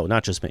whole show,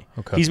 not just me.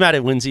 Okay. He's mad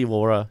at Lindsay,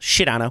 Laura,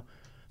 Shitano,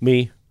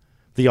 me,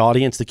 the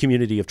audience, the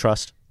community of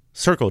trust,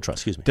 circle of trust.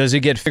 Excuse me. Does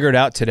it get figured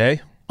out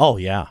today? Oh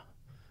yeah,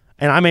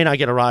 and I may not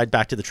get a ride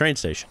back to the train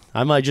station.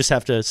 I might just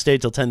have to stay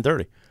till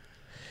 10:30.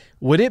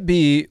 Would it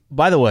be,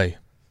 by the way,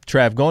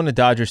 Trav, going to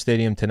Dodger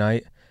Stadium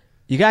tonight,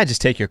 you got to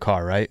just take your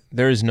car, right?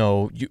 There is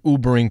no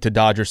Ubering to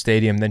Dodger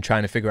Stadium, then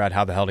trying to figure out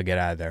how the hell to get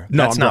out of there.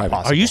 No, That's I'm not driving.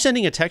 possible. Are you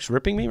sending a text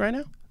ripping me right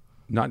now?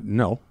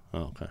 No.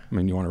 Oh, okay. I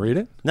mean, you want to read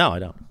it? No, I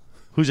don't.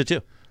 Who's it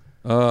to?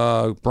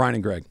 Brian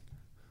and Greg.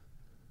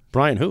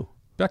 Brian who?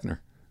 Beckner.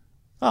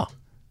 Oh,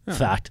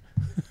 fact.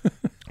 that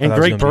And was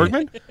Greg gonna be-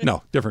 Bergman?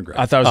 No, different Greg.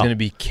 I thought it was Oh. going to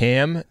be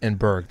Cam and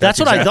Berg. That's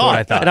what I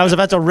exactly thought. And I was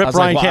about to rip I was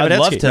Brian like, well,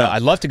 Kamenetsky.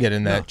 I'd love to get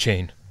in that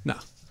chain. No.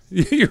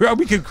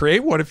 We could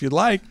create one if you'd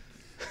like.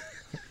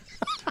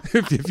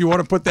 if you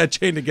want to put that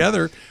chain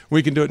together,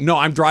 we can do it. No,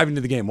 I'm driving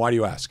to the game. Why do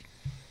you ask?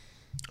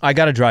 I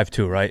got to drive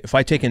too, right? If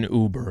I take an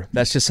Uber,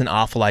 that's just an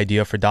awful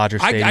idea for Dodger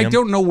Stadium. I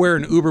don't know where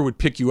an Uber would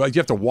pick you up. You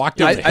have to walk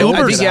down the I hill to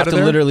think get you out have of to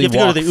there? literally You have to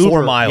go walk to the 4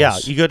 Uber. miles.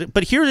 Yeah, you go to,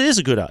 but here it is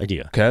a good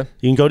idea. Okay.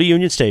 You can go to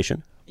Union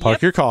Station, park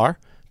Yep. your car,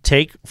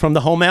 take from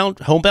the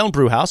homebound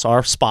brew house,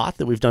 our spot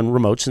that we've done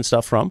remotes and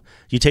stuff from.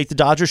 You take the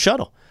Dodger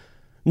shuttle.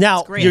 Now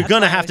That's great. you're That's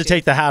going to what I have to would do.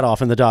 take the hat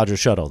off in the Dodger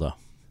shuttle, though.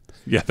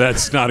 Yeah,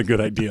 that's not a good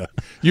idea.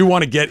 You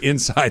want to get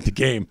inside the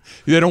game.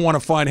 They don't want to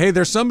find, hey,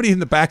 there's somebody in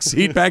the back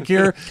seat back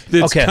here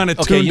that's kind of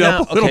tuned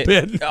up a little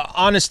bit.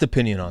 Honest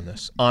opinion on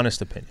this.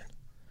 Honest opinion.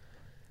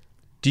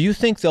 Do you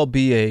think there'll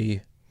be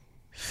a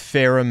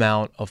fair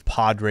amount of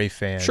Padre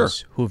fans Sure.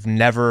 who've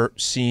never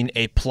seen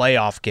a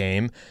playoff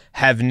game,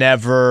 have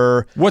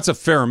never... What's a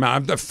fair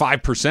amount?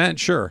 5%?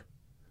 Sure.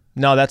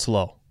 No, that's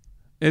low.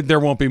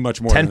 There won't be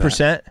much more 10%? than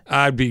that.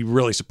 I'd be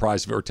really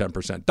surprised if it were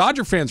 10%.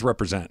 Dodger fans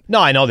represent. No,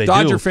 I know they do.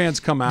 Dodger fans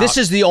come out. This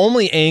is the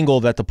only angle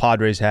that the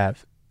Padres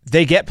have.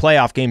 They get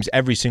playoff games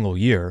every single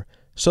year,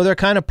 so they're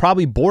kind of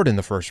probably bored in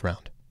the first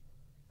round.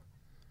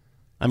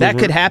 I mean, That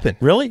could happen.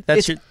 Really?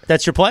 That's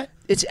your play?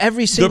 It's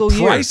every single the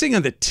year. pricing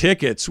of the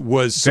tickets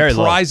was Very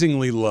low.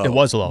 surprisingly low. It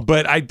was low.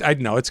 But I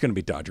know it's going to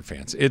be Dodger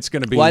fans. It's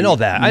going to be. Well, I know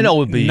that. I know it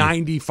would be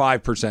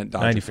 95%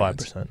 Dodger 95%.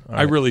 fans. All I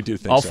right. really do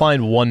think I'll so.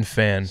 find one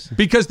fan.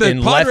 Because the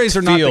in Padres are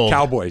left not the field.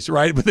 Cowboys,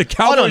 right? But the Oh,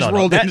 Cowboys no.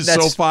 rolled into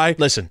That's- SoFi.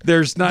 Listen,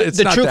 there's not. It's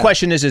the not true that.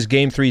 question is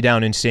Game 3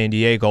 down in San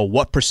Diego,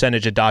 what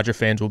percentage of Dodger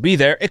fans will be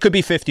there? It could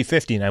be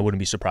 50-50, and I wouldn't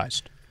be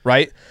surprised,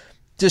 right?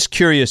 Just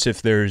curious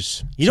if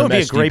there's You know some what'd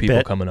be a SD great people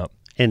bit? coming up.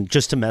 And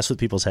just to mess with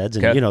people's heads,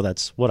 and Okay.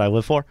 that's what I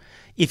live for.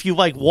 If you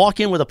walk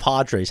in with a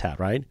Padres hat,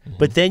 right? Mm-hmm.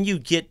 But then you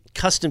get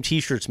custom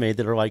T-shirts made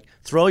that are like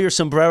 "Throw your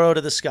sombrero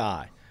to the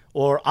sky,"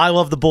 or "I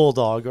love the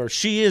Bulldog," or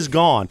 "She is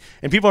gone,"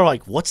 and people are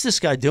like, "What's this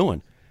guy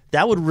doing?"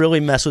 That would really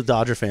mess with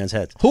Dodger fans'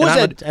 heads. Who and is I'm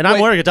that- And I'm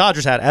wait. wearing a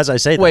Dodgers hat as I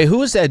say that. Wait, who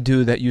was that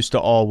dude that used to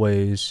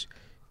always?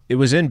 It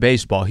was in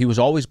baseball. He was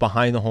always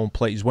behind the home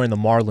plate. He's wearing the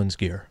Marlins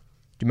gear.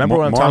 Do you remember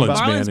what I'm talking Marlins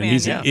about? man, Marlins and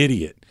he's man, an yeah.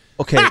 idiot.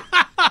 Okay,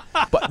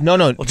 but no.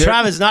 Well,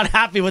 Travis not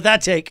happy with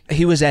that take.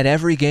 He was at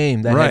every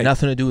game that Right. had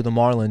nothing to do with the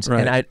Marlins,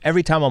 Right. and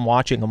every time I'm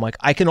watching, I'm like,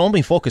 I can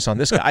only focus on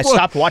this guy. I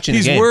stopped watching the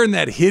He's game. wearing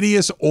that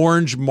hideous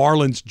orange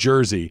Marlins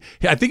jersey.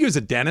 I think he was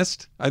a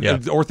dentist, an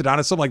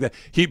orthodontist, something like that.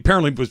 He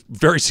apparently was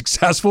very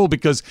successful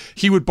because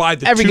he would buy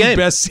the Every two game.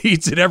 best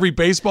seats at every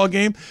baseball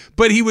game.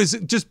 But he was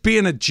just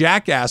being a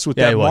jackass with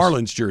Yeah, that he was.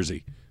 Marlins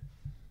jersey.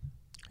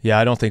 Yeah,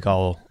 I don't think I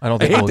we'll hate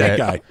that get.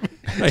 guy.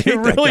 I hate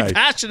You're that really guy.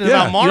 passionate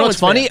Yeah. about Marlins. You know what's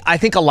funny? fan. I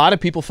think a lot of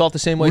people felt the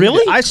same way. he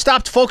Really? did. I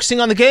stopped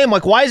focusing on the game.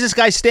 Like, why is this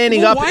guy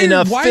standing Well, up in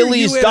a why are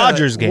Phillies you at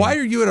Dodgers game? Why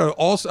are you at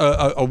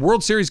a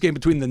World Series game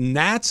between the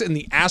Nats and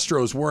the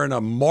Astros wearing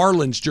a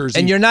Marlins jersey?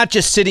 And you're not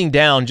just sitting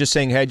down, just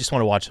saying, "Hey, I just want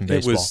to watch some it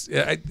baseball." was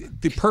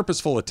the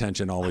purposeful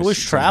attention always. I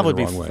wish comes Trav in would the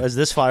be wrong way. as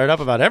this fired up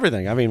about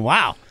everything. I mean,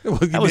 wow. Well,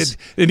 That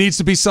it needs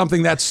to be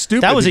something that's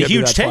stupid. That was to a get me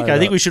huge that take. fired I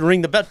think up. we should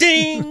ring the bell.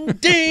 Ding,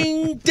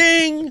 ding,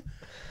 ding.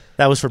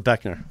 That was for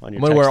Beckner on your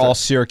I'm gonna wear text all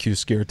text.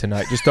 Syracuse gear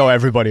tonight. Just throw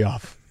everybody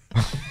off.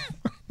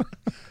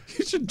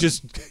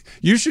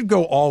 You should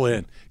go all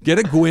in. Get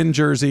a Gwynn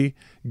jersey.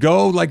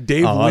 Go like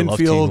Dave Oh, I love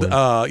Winfield.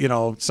 Team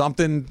Gwynn.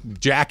 Something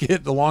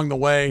jacket along the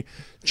way.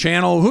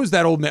 Channel. Who's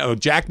that old man? Oh,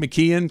 Jack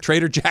McKeon.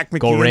 Trader Jack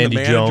McKeon. Randy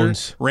the manager.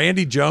 Jones.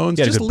 Randy Jones.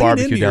 Get a Just good lean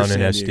barbecue into your down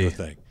in San SD. Diego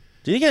thing.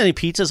 Did you get any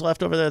pizzas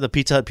left over there? The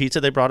Pizza Hut pizza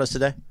they brought us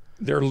today?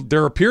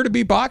 There appear to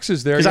be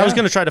boxes there. Because I was yeah.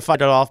 going to try to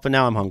fight it off, but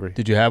now I'm hungry.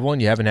 Did you have one?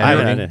 You haven't I had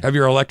haven't any? had it. Have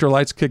your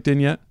electrolytes kicked in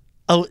yet?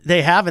 Oh,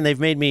 they have, and they've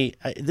made me.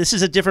 This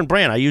is a different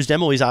brand. I used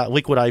Emily's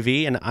Liquid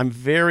IV, and I'm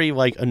very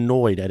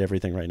annoyed at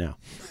everything right now.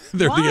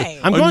 They're Why?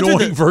 the I'm going through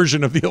annoying the-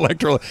 version of the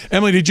electrolyte.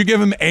 Emily, did you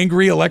give him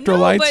angry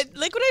electrolytes? No, but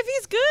Liquid IV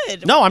is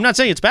good. No, I'm not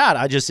saying it's bad.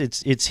 I just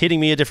it's hitting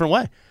me a different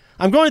way.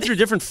 I'm going through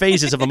different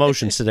phases of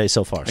emotions today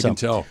so far. I can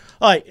tell.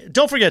 All right,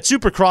 don't forget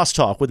Super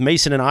Crosstalk with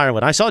Mason in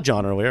Ireland. I saw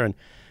John earlier, and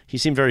he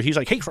seemed he's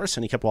like, hey, Chris,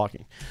 and he kept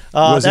walking.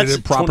 Was it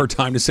a proper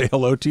time to say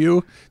hello to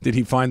you? Did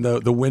he find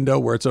the window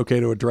where it's okay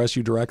to address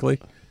you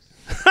directly?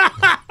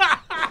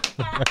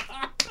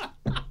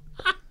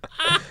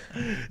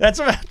 That's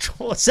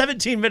about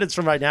 17 minutes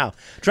from right now.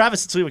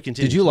 Travis and Sliwa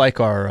continue. Did you like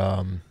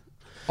our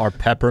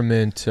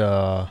peppermint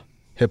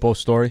hippo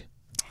story?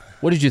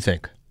 What did you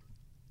think?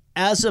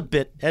 As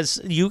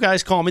you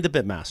guys call me the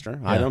bit master,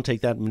 I don't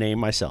take that name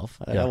myself.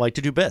 I like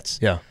to do bits.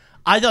 Yeah.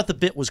 I thought the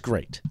bit was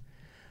great.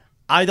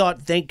 I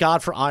thought, thank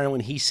God for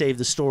Ireland, he saved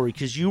the story,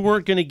 because you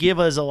weren't going to give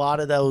us a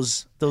lot of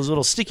those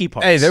little sticky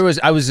parts. Hey,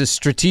 I was a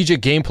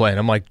strategic game plan.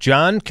 I'm like,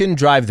 John can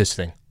drive this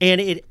thing. And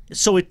it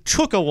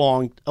took a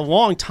long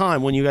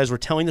time when you guys were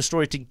telling the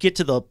story to get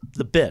to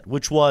the bit,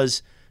 which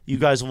was you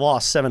guys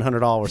lost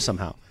 $700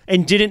 somehow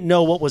and didn't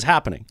know what was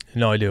happening.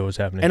 No idea what was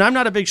happening. And I'm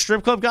not a big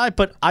strip club guy,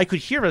 but I could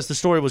hear as the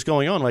story was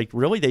going on, like,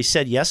 really? They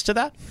said yes to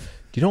that?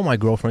 Do you know what my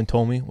girlfriend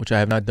told me, which I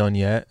have not done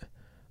yet,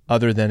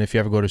 other than if you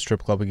ever go to a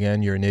strip club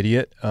again, you're an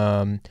idiot?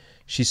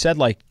 She said,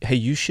 like, hey,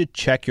 you should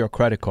check your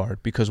credit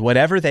card, because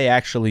whatever they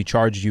actually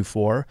charged you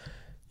for,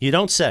 you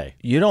don't say.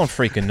 You don't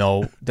freaking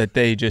know that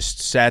they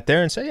just sat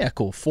there and said, yeah,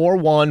 cool,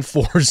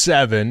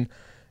 4147,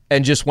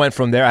 and just went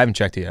from there. I haven't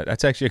checked it yet.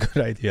 That's actually a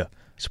good idea.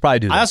 You should probably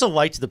do that. I also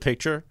liked the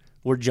picture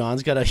where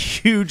John's got a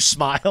huge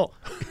smile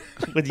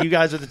with you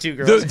guys with the two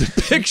girls.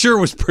 The picture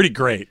was pretty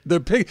great.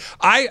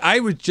 I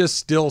was just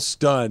still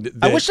stunned.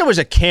 I wish there was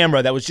a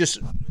camera that was just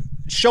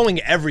showing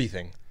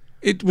everything.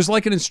 It was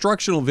like an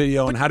instructional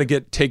video on how to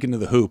get taken to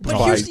the hoop by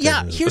here's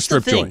a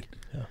strip the thing. joint.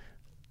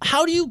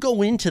 How do you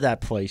go into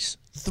that place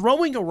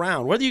throwing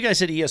around, whether you guys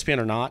said ESPN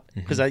or not,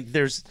 because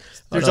there's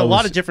a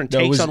lot of different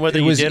takes on whether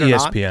you did or not. It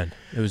was ESPN.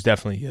 It was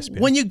definitely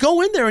ESPN. When you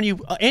go in there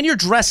and you're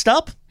dressed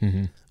up,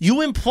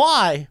 you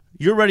imply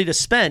you're ready to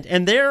spend,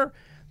 and their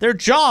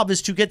job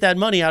is to get that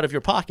money out of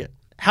your pocket.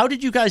 How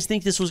did you guys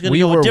think this was going to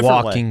go a different way? We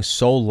were walking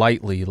so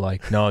lightly,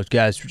 like, no,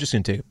 guys, we're just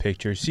going to take a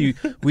picture. See,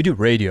 we do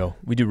radio.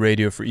 We do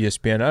radio for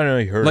ESPN. I don't know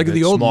if you heard like of it.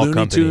 The old small Looney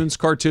company. Tunes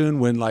cartoon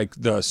when, like,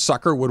 the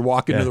sucker would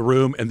walk into the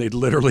room and they'd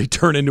literally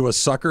turn into a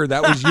sucker.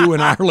 That was you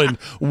in Ireland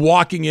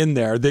walking in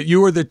there. That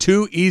you were the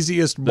two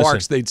easiest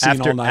marks they'd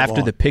seen all night After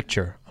long. the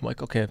picture, I'm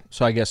like, okay,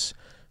 so I guess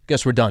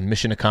we're done.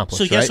 Mission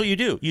accomplished. So guess right? what you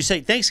do? You say,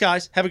 thanks,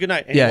 guys. Have a good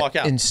night. And you walk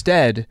out.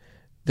 Instead,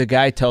 the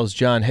guy tells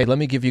John, hey, let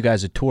me give you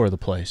guys a tour of the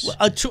place.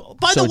 By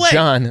the way,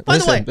 John,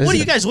 what are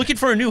you guys looking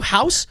for, a new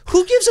house?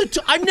 Who gives a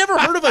tour? I've never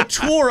heard of a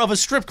tour of a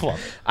strip club.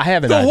 I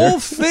haven't the either. whole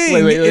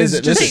thing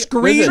is just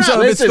screens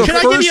of it's the Can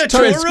I give you a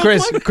first tour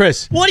time.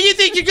 Chris. What do you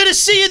think you're going to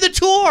see in the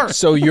tour?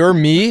 So you're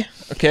me,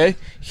 okay?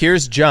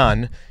 Here's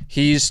John.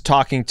 He's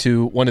talking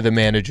to one of the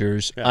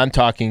managers. Yeah. I'm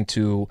talking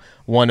to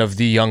one of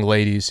the young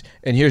ladies.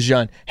 And here's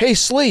John. Hey,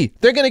 Slee,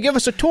 they're going to give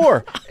us a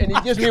tour. And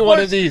he gives me one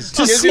of these.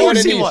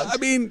 I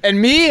mean, and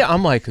me,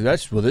 I'm like,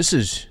 this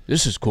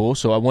is cool.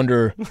 So I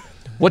wonder,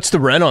 what's the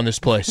rent on this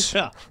place?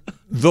 Yeah.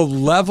 The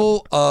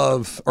level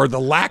of, or the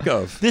lack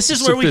of, this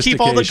is where we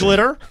keep all the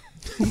glitter.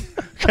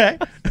 Okay.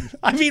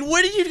 I mean,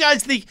 what did you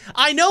guys think?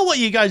 I know what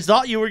you guys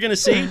thought you were going to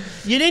see.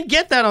 You didn't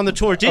get that on the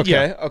tour, did you?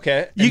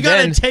 Okay. You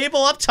got a table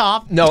up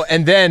top. No,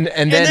 and then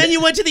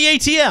you went to the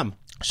ATM.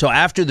 So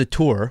after the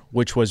tour,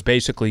 which was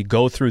basically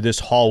go through this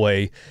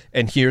hallway,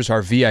 and here's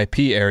our VIP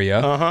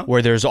area,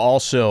 where there's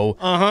also,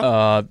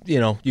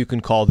 you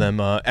can call them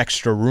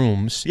extra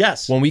rooms.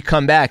 Yes. When we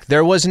come back,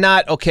 there was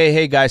not, okay,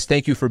 hey guys,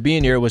 thank you for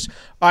being here. It was,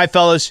 all right,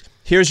 fellas,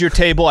 here's your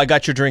table. I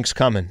got your drinks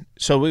coming.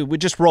 So we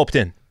just roped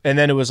in. And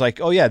then it was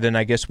like, oh yeah, then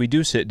I guess we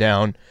do sit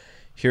down.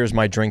 Here's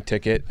my drink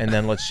ticket, and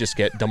then let's just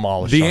get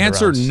demolished. The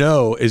answer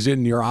no is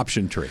in your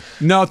option tree.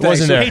 No, thanks.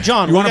 Wasn't there. Hey,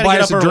 John, you want to buy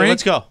us a drink?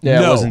 Let's go.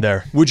 Yeah, no. it wasn't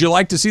there. Would you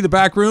like to see the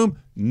back room?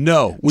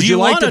 No. Would Do you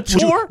like want to a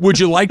tour? Would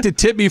you like to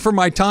tip me for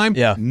my time?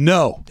 Yeah.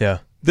 No. Yeah.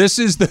 This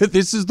is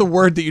the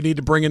word that you need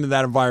to bring into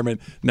that environment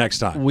next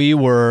time.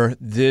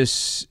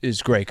 This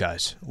is great,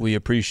 guys. We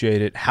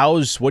appreciate it.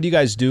 What do you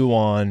guys do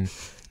do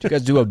you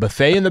guys do a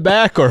buffet in the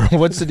back, or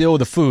what's the deal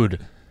with the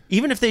food?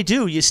 Even if they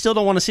do, you still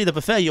don't want to see the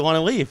buffet. You want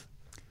to leave.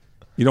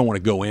 You don't want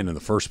to go in the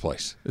first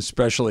place,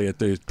 especially at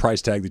the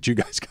price tag that you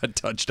guys got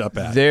touched up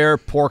at. Their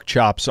pork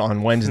chops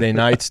on Wednesday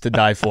nights to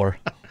die for.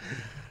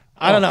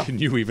 I don't know. Can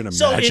you even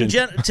imagine?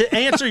 So, to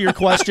answer your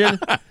question,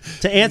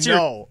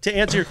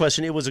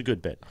 it was a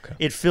good bit. Okay.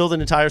 It filled an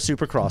entire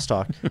Super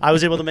Crosstalk. I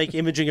was able to make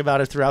imaging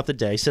about it throughout the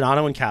day.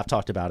 Sedano and Cap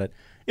talked about it.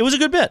 It was a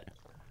good bit.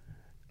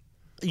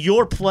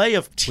 Your play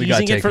of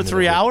teasing it for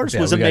 3 hours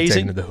was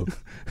amazing.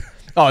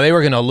 Oh, they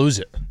were going to lose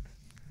it.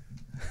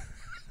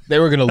 They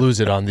were going to lose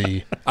it on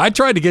the... I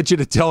tried to get you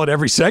to tell it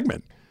every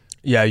segment.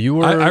 Yeah, you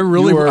were...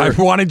 I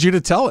wanted you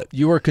to tell it.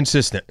 You were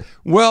consistent.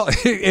 Well,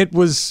 it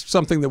was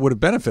something that would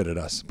have benefited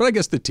us, but I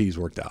guess the tease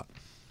worked out.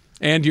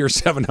 And your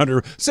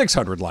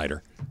 600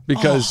 lighter.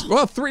 Because,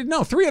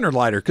 300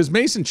 lighter, because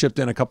Mason chipped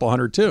in a couple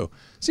hundred too.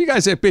 So you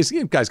guys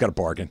got a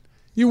bargain.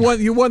 You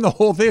won the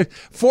whole thing.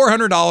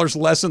 $400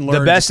 lesson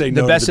learned.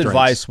 The best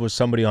advice was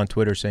somebody on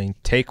Twitter saying,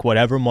 take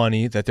whatever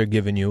money that they're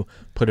giving you,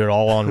 put it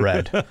all on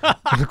red.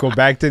 Go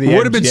back to the It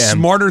would have been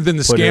smarter than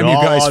the scam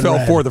you guys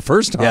fell for the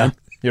first time. Yeah,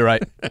 you're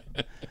right.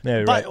 Yeah,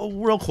 you're right.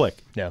 Real quick.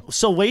 Yeah.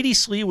 So Lady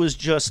Slee was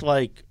just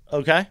like,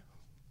 okay.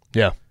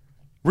 Yeah.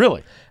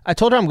 Really? I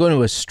told her I'm going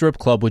to a strip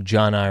club with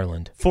John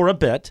Ireland. For a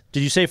bit.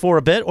 Did you say for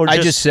a bit? Or I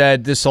just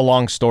said, this is a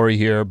long story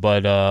here,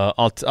 but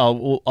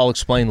I'll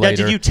explain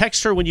later. Did you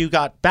text her when you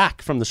got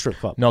back from the strip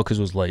club? No, because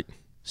it was late.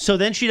 So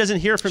then she doesn't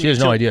hear from you? She has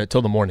no idea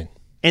until the morning.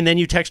 And then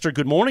you text her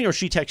good morning, or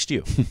she text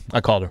you?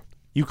 I called her.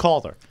 You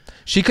called her.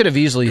 She could have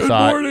easily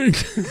thought. Good morning.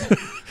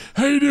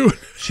 How you doing?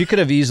 She could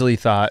have easily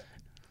thought,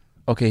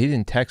 okay, he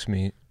didn't text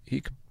me.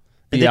 He could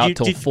be out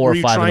till 4 or 5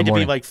 in the morning. Were you trying to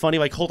be like funny,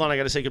 like, hold on, I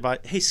got to say goodbye.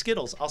 Hey,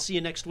 Skittles, I'll see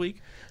you next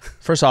week.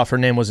 First off, her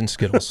name wasn't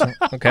Skittles,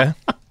 okay?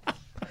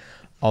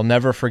 I'll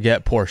never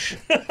forget Porsche.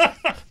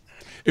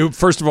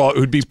 First of all, it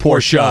would be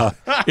Porsche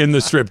in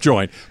the strip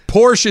joint.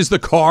 Porsche is the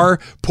car.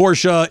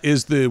 Porsche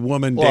is the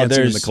woman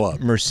dancing in the club.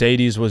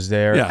 Mercedes was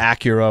there. Yeah.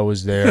 Acura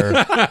was there.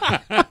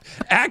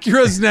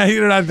 Acura's not.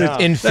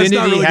 Infiniti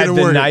really had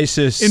the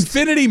nicest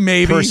Infiniti,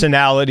 maybe.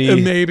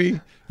 Personality. Maybe.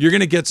 You're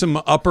going to get some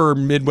upper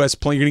Midwest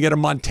plane. You're going to get a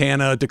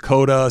Montana,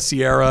 Dakota,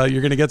 Sierra.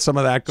 You're going to get some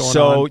of that going on.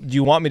 So do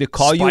you want me to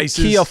call Spices.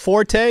 you Kia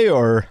Forte?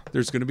 Or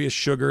there's going to be a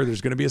sugar.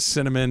 There's going to be a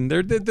cinnamon.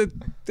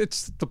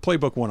 It's the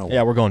playbook 101.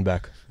 Yeah, we're going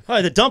back. All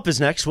right, the dump is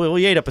next.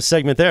 We ate up a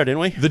segment there, didn't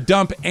we? The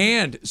dump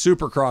and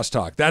Super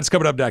Crosstalk. That's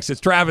coming up next.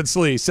 It's Travis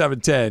Lee,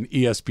 710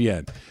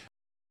 ESPN.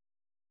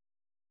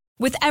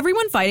 With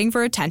everyone fighting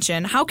for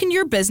attention, how can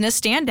your business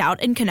stand out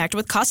and connect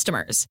with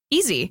customers?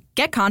 Easy.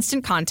 Get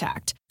Constant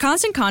Contact.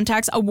 Constant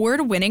Contact's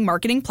award-winning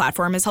marketing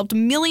platform has helped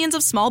millions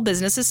of small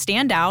businesses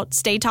stand out,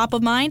 stay top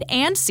of mind,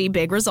 and see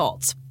big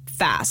results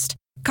fast.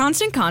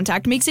 Constant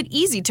Contact makes it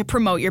easy to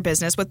promote your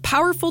business with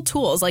powerful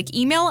tools like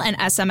email and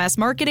SMS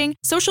marketing,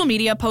 social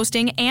media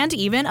posting, and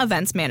even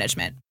events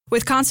management.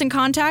 With Constant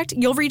Contact,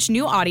 you'll reach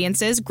new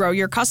audiences, grow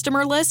your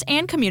customer list,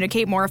 and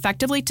communicate more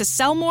effectively to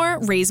sell more,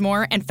 raise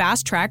more, and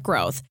fast-track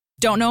growth.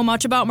 Don't know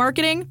much about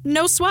marketing?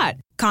 No sweat.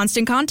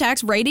 Constant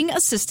Contact's writing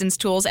assistance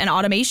tools and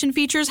automation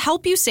features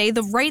help you say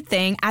the right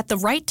thing at the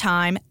right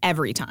time,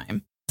 every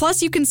time.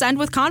 Plus, you can send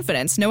with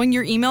confidence, knowing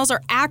your emails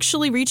are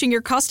actually reaching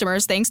your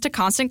customers thanks to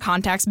Constant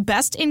Contact's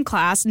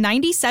best-in-class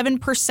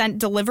 97%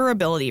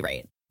 deliverability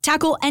rate.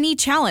 Tackle any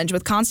challenge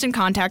with Constant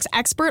Contact's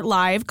expert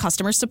live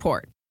customer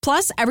support.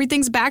 Plus,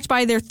 everything's backed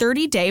by their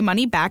 30-day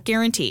money-back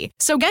guarantee.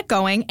 So get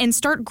going and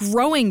start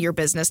growing your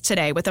business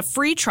today with a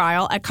free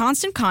trial at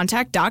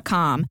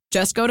ConstantContact.com.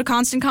 Just go to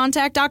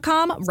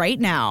ConstantContact.com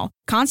right now.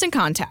 Constant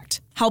Contact,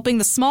 helping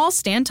the small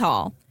stand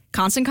tall.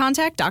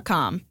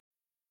 ConstantContact.com.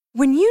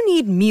 When you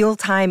need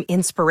mealtime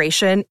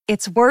inspiration,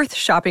 it's worth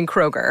shopping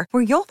Kroger,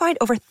 where you'll find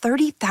over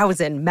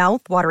 30,000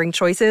 mouth-watering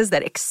choices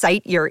that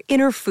excite your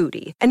inner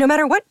foodie. And no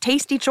matter what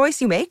tasty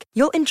choice you make,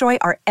 you'll enjoy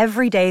our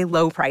everyday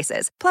low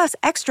prices, plus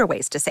extra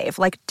ways to save,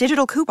 like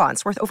digital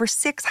coupons worth over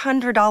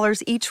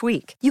 $600 each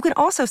week. You can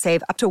also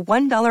save up to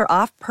 $1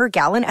 off per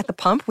gallon at the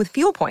pump with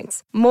fuel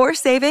points. More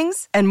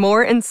savings and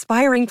more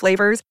inspiring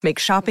flavors make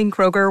shopping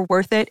Kroger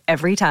worth it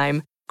every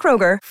time.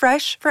 Kroger,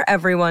 fresh for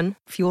everyone.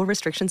 Fuel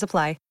restrictions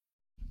apply.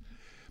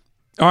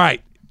 All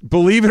right.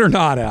 Believe it or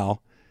not,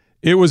 Al,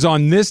 it was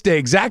on this day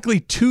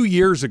exactly 2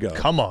 years ago.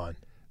 Come on.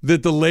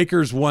 That the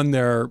Lakers won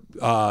their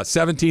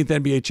 17th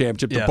NBA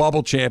championship, the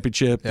bubble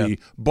championship, the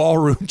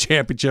ballroom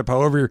championship,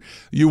 however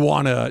you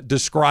want to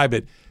describe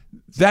it.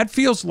 That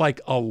feels like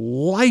a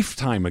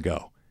lifetime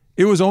ago.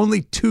 It was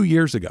only 2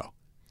 years ago.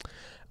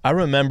 I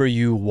remember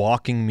you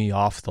walking me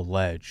off the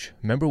ledge.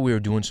 Remember we were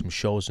doing some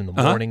shows in the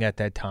morning at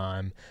that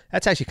time.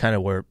 That's actually kind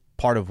of where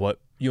part of what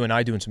you and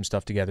I doing some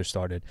stuff together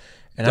started.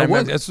 And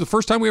that's the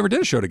first time we ever did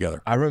a show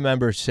together. I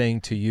remember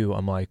saying to you,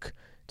 I'm like,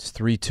 it's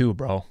 3-2,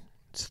 bro.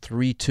 It's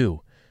 3-2.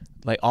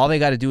 Like, all they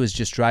got to do is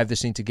just drive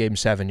this thing to Game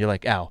 7. You're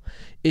like, Al,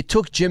 it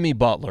took Jimmy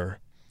Butler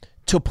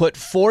to put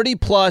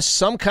 40-plus,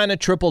 some kind of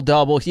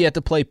triple-double. He had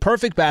to play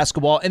perfect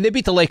basketball, and they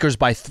beat the Lakers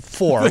by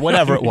 4,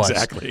 whatever it was.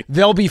 Exactly.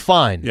 They'll be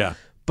fine. Yeah.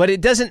 But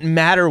it doesn't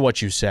matter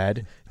what you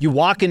said. You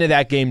walk into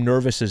that game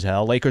nervous as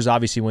hell. Lakers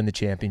obviously win the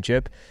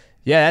championship.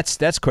 Yeah,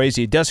 that's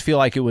crazy. It does feel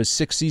like it was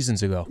 6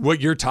 seasons ago.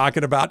 What you're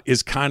talking about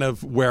is kind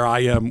of where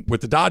I am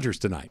with the Dodgers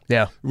tonight.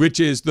 Yeah. Which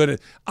is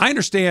that I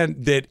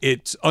understand that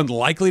it's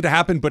unlikely to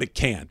happen, but it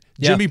can.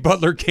 Yeah. Jimmy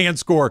Butler can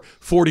score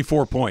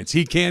 44 points.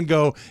 He can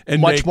go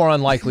and much more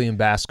unlikely in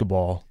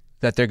basketball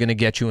that they're going to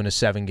get you in a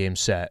 7-game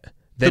set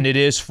than it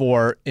is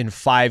for in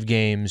 5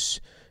 games.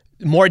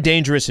 More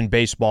dangerous in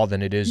baseball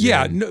than it is.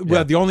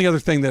 Well, the only other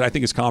thing that I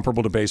think is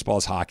comparable to baseball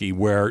is hockey,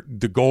 where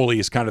the goalie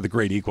is kind of the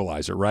great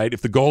equalizer, right?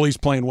 If the goalie's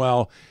playing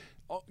well,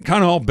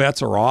 kind of all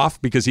bets are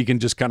off because he can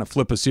just kind of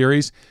flip a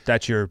series.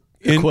 That's your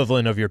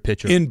equivalent of your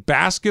pitcher. In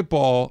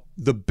basketball,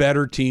 the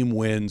better team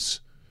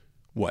wins,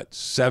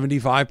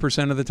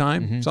 75% of the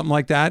time? Something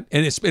like that.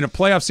 And it's in a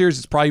playoff series,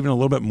 it's probably even a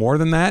little bit more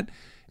than that.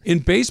 In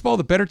baseball,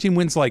 the better team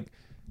wins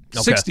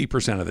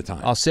 60% of the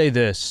time. I'll say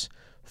this.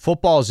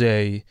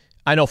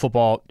 I know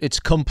football, it's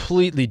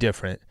completely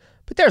different.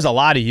 But there's a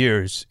lot of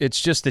years. It's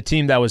just the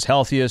team that was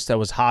healthiest, that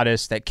was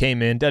hottest, that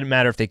came in. Doesn't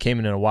matter if they came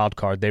in a wild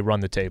card. They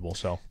run the table,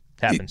 so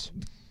it happens.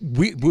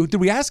 Did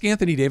we ask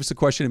Anthony Davis a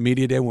question at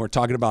Media Day when we were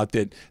talking about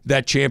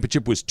that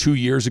championship was 2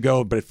 years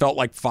ago, but it felt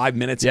like 5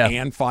 minutes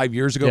and 5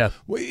 years ago? Yeah.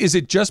 Is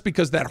it just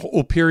because that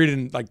whole period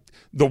in like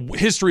the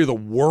history of the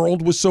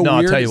world was so weird?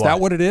 I'll tell you is why. that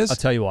what it is? I'll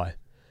tell you why.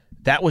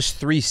 That was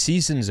 3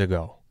 seasons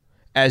ago.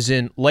 As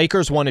in,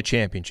 Lakers won a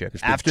championship.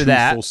 After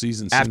that,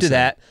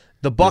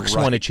 the Bucks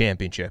won a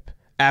championship.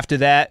 After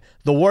that,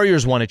 the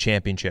Warriors won a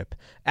championship.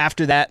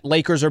 After that,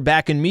 Lakers are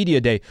back in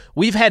Media Day.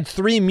 We've had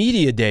 3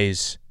 Media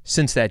Days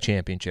since that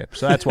championship.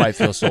 So that's why it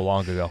feels so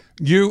long ago.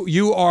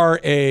 You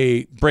are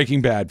a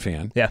Breaking Bad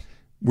fan. Yeah.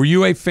 Were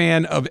you a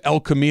fan of El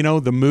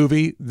Camino, the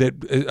movie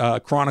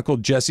that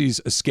chronicled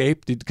Jesse's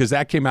escape? Because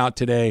that came out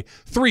today,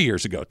 3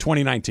 years ago,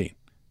 2019.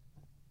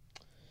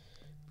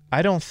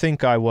 I don't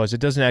think I was. It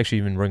doesn't actually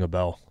even ring a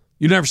bell.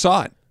 You never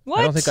saw it?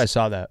 What? I don't think I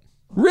saw that.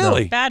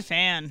 Really? No. Bad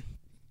fan.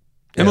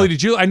 Emily,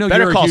 did you? I know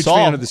Better you're a Call huge Saul,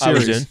 fan of the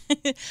series. I was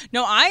in.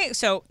 No,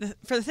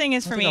 the thing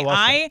is, for me,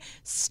 I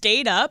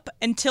stayed up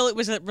until it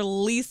was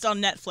released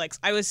on Netflix.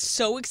 I was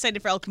so excited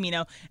for El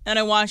Camino, and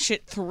I watched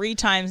it 3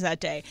 times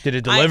that day. Did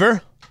it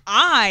deliver?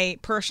 I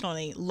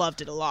personally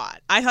loved it a lot.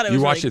 I thought it was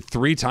You watched it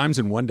 3 times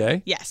in one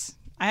day? Yes.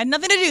 I had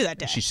nothing to do that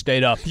day. She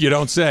stayed up. You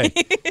don't say.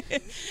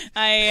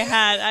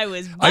 I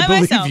was by I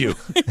believe myself. you.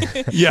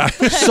 Yeah.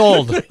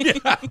 Sold.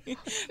 Yeah.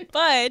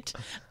 But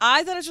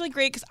I thought it was really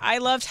great because I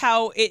loved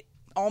how it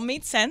all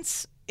made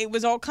sense. It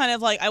was all kind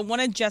of like I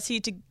wanted Jesse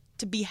to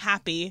be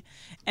happy,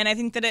 and I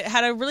think that it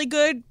had a really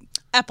good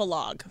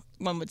epilogue,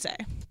 one would say.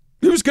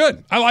 It was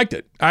good. I liked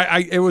it.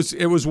 It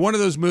was one of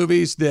those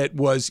movies that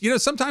was,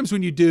 sometimes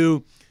when you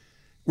do,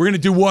 we're going to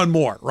do one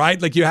more, right?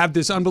 Like you have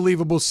this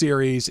unbelievable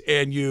series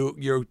and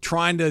you're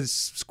trying to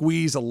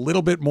squeeze a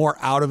little bit more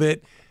out of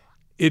it.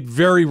 It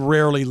very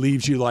rarely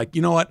leaves you like,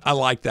 you know what? I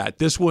like that.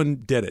 This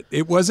one did it.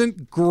 It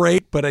wasn't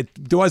great, but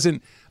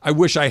I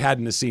wish I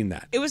hadn't have seen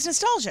that. It was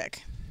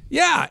nostalgic.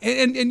 Yeah.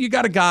 And you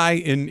got a guy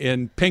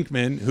in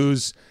Pinkman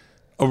who's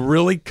a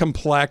really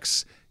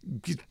complex,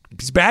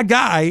 he's a bad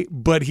guy,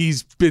 but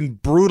he's been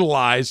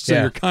brutalized. So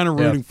you're kind of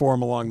rooting for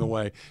him along the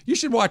way. You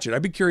should watch it.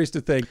 I'd be curious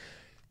to think.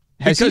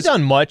 Has he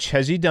done much?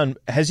 Has he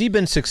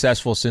been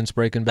successful since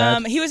Breaking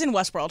Bad? He was in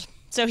Westworld.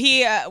 So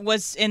he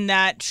was in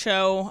that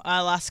show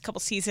last couple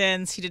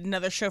seasons. He did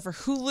another show for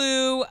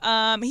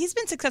Hulu. He's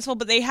been successful,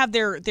 but they have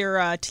their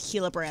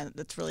tequila brand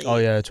that's really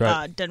that's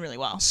right. Done really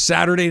well.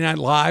 Saturday Night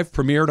Live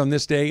premiered on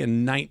this day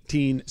in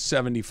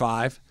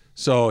 1975.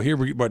 So here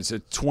what is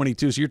it,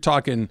 22? So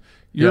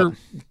you're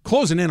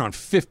closing in on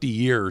 50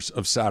 years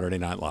of Saturday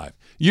Night Live.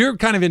 You're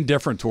kind of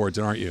indifferent towards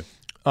it, aren't you?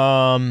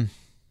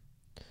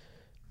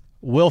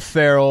 Will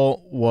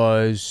Ferrell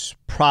was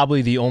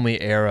probably the only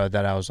era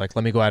that I was like,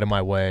 let me go out of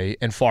my way.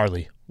 And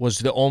Farley was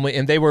the only,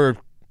 and they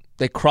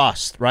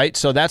crossed, right?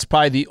 So that's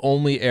probably the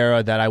only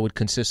era that I would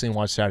consistently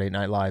watch Saturday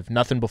Night Live.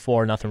 Nothing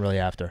before, nothing really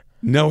after.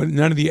 No,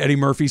 none of the Eddie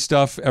Murphy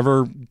stuff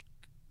ever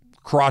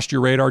crossed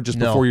your radar just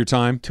before your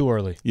time? Too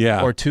early.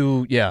 Yeah. Or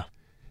too, yeah.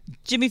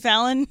 Jimmy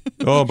Fallon.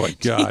 Oh my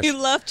gosh! You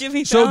love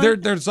Jimmy Fallon. So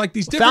there's like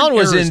these different. Fallon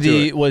was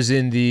eras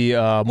in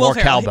the more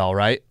cowbell,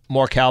 right?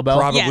 More cowbell.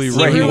 Probably yes,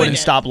 right. Where he wouldn't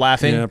it. stop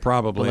laughing. Yeah,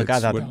 probably. Like,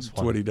 it's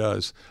what he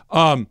does.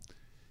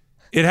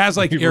 It has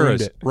like He eras,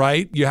 ruined it.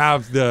 right? You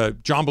have the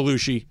John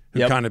Belushi who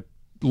Yep. kind of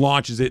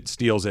launches it,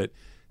 steals it.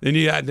 Then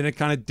it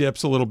kind of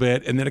dips a little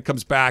bit, and then it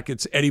comes back.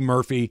 It's Eddie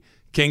Murphy,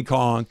 King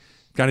Kong.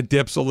 Kind of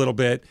dips a little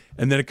bit,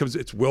 and then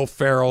it's Will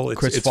Ferrell,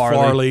 it's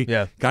Farley.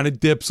 Yeah. Kind of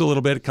dips a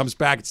little bit. It comes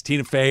back. It's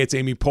Tina Fey. It's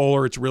Amy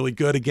Poehler. It's really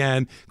good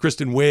again.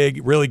 Kristen Wiig,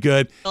 really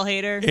good. Bill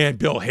Hader. And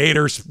Bill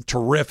Hader's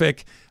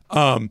terrific.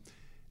 And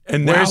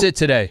now Where is it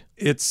today?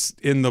 It's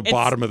in the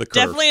bottom of the curve.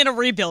 Definitely in a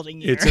rebuilding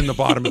year. It's in the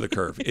bottom of the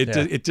curve.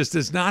 It just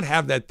does not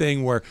have that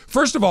thing where,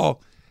 first of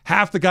all,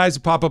 half the guys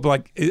that pop up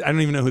like, I don't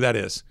even know who that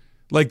is.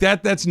 Like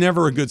that's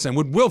never a good sign.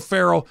 With Will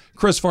Ferrell,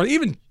 Chris Farley,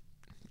 even,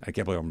 I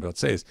can't believe I'm about to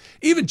say this,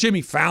 even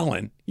Jimmy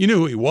Fallon, you knew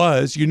who he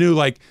was. You knew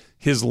like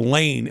his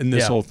lane in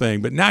this whole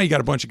thing. But now you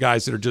got a bunch of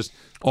guys that are just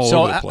all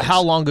over the place.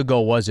 How long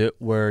ago was it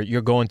where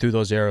you're going through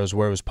those eras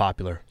where it was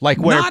popular? Like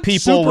where Not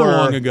people super were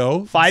long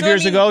ago. 5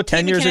 years ago,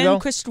 10 years ago?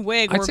 Kristen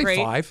Wiig I'd were say great.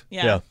 5.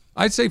 Yeah.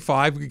 I'd say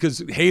 5 because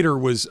Hader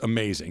was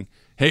amazing.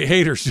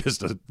 Hader's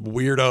just a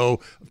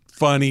weirdo,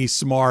 funny,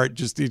 smart.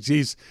 Just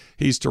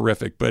he's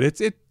terrific. But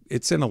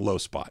it's in a low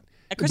spot.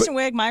 Kristen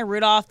Wiig, Maya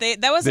Rudolph, that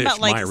was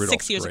about like Maya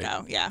 6 years Rudolph's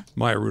ago. Yeah.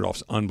 Maya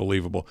Rudolph's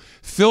unbelievable.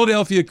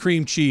 Philadelphia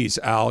cream cheese,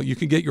 Al. You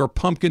can get your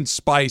pumpkin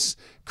spice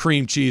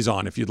cream cheese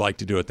on if you'd like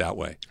to do it that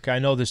way. Okay, I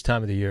know this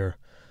time of the year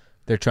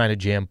they're trying to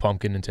jam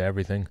pumpkin into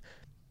everything.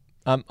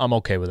 I'm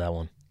okay with that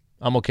one.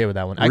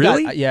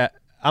 Really?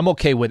 I'm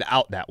okay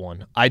without that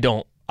one. I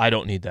don't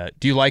need that.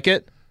 Do you like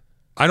it?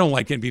 I don't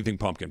like anything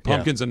pumpkin.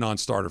 Pumpkin's a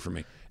non-starter for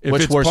me. If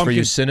What's it's worse for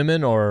you, pumpkin-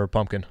 cinnamon or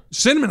pumpkin?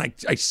 Cinnamon, I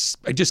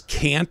just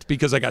can't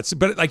because I got.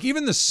 But like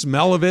even the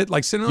smell of it,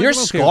 like cinnamon. You're I'm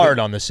okay with scarred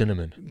it. on the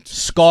cinnamon.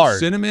 Scarred.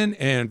 Cinnamon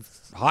and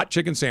hot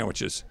chicken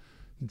sandwiches.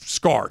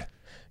 Scarred.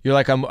 You're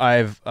like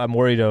I'm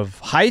worried of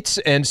heights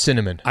and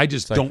cinnamon. I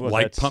just don't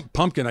like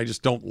pumpkin. I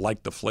just don't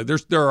like the flavor.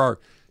 There are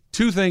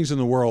two things in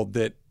the world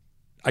that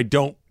I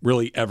don't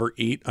really ever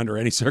eat under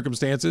any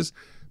circumstances: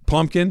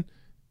 pumpkin,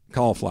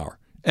 cauliflower.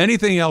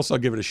 Anything else, I'll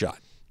give it a shot.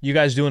 You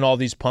guys doing all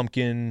these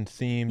pumpkin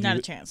themed? Not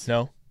a chance.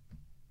 No.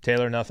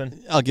 Taylor,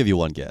 nothing. I'll give you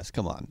one guess.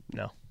 Come on.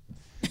 No.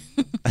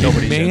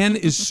 Nobody. Man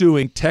is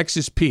suing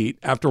Texas Pete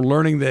after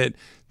learning that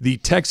the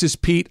Texas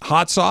Pete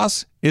hot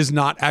sauce is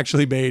not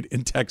actually made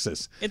in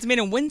Texas. It's made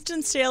in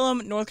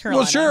Winston-Salem, North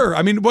Carolina. Well, sure.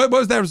 I mean, what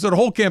was that? It was the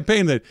whole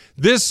campaign that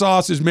this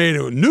sauce is made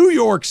in New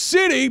York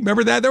City.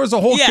 Remember that? There was a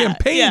whole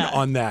campaign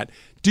on that.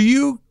 Do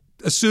you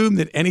assume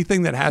that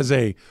anything that has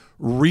a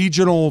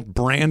regional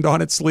brand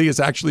on its sleeve is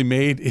actually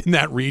made in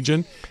that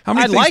region?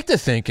 I'd like to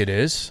think it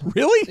is.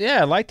 Really?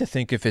 Yeah, I'd like to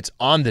think if it's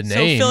on the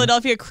name. So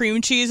Philadelphia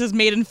cream cheese is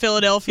made in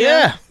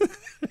Philadelphia? Yeah.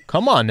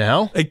 Come on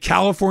now. A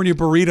California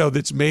burrito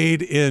that's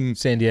made in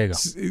San Diego,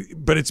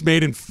 but it's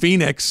made in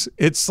Phoenix.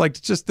 It's like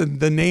just the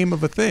name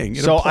of a thing.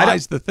 It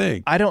implies the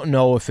thing. I don't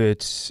know if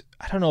it's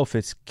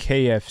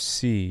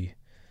KFC,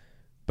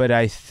 but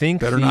I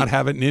think better not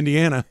have it in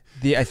Indiana.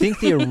 I think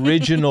the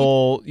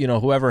original,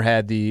 whoever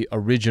had the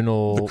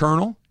original, the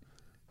Colonel.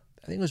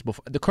 I think it was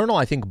before the Colonel.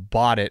 I think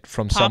bought it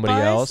from somebody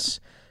else.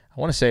 I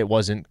want to say it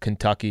wasn't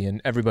Kentucky,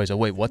 and everybody's like,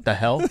 "Wait, what the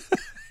hell?"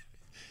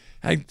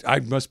 I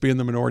must be in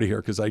the minority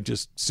here because I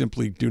just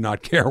simply do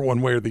not care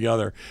one way or the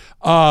other.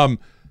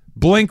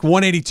 Blink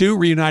 182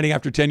 reuniting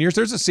after 10 years.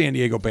 There's a San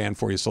Diego band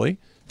for you, Slee.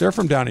 They're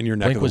from down in your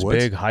neck of the woods. Blink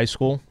was big. High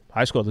school.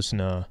 Listen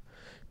to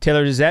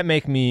Taylor. Does that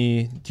make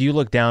me? Do you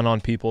look down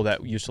on people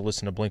that used to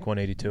listen to Blink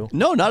 182?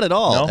 No, not at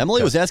all. No?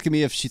 Emily was asking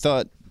me if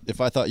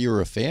I thought you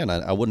were a fan.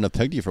 I wouldn't have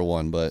pegged you for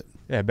one, but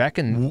yeah, back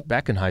in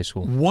high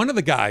school. One of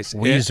the guys,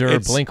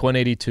 Weezer, Blink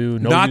 182.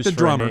 No, not use the for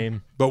drummer, a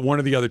name. but one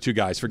of the other two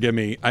guys. Forgive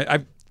me.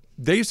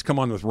 They used to come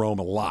on with Rome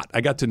a lot.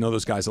 I got to know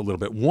those guys a little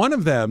bit. One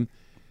of them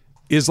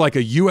is like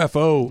a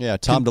UFO. Yeah,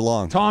 Tom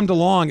DeLonge. Tom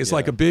DeLonge is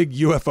like a big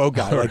UFO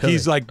guy. Like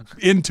he's like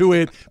into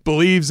it,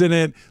 believes in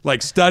it,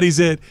 like studies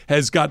it,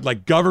 has got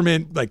like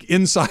government like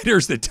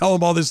insiders that tell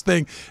him all this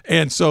thing.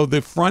 And so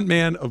the front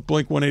man of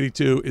Blink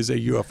 182 is a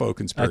UFO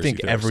conspiracy I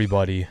think theorist.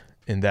 Everybody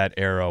in that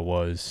era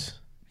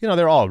was,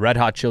 they're all Red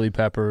Hot Chili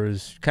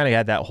Peppers. Kind of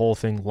had that whole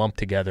thing lumped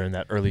together in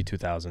that early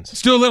 2000s.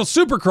 Let's do a little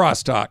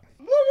Supercross talk.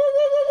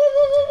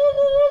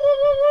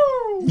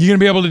 You going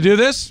to be able to do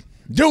this?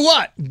 Do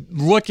what?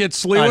 Look at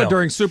Sliwa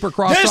during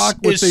Supercross talk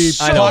with the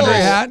so Padre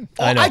hat.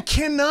 I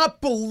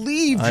cannot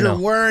believe you're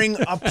wearing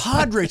a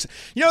Padres.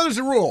 There's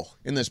a rule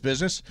in this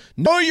business.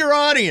 Know your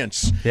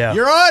audience. Yeah.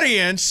 Your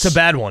audience. It's a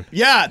bad one.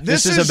 Yeah.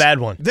 This is a bad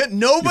one. That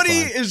nobody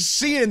is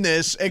seeing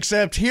this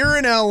except here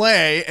in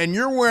L.A., and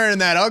you're wearing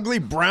that ugly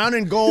brown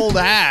and gold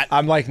hat.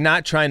 I'm like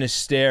not trying to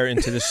stare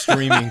into the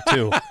streaming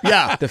too.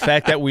 Yeah. The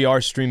fact that we are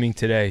streaming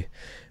today.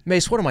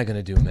 Mace, what am I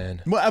going to do,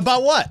 man?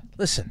 About what?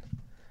 Listen.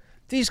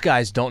 These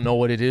guys don't know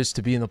what it is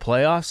to be in the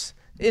playoffs.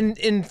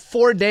 In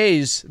 4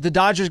 days, the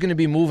Dodgers are going to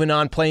be moving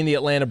on, playing the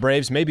Atlanta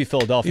Braves, maybe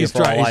Philadelphia. He's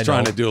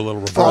trying to do a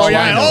little reverse.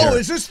 Oh,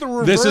 is this the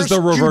reverse? This is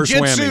the reverse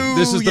jiu-jitsu? whammy.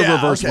 This is the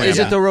reverse whammy. Is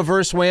it the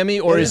reverse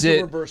whammy, or is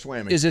it reverse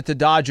whammy? Is it the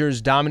Dodgers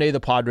dominate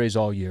the Padres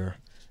all year?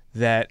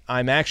 That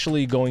I'm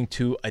actually going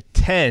to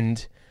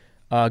attend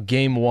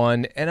Game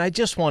 1, and I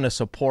just want to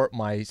support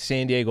my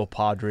San Diego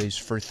Padres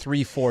for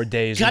 3-4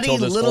 days until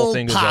this whole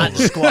thing is over. Pod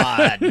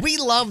Squad. We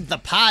love the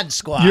Pod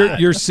Squad.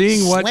 You're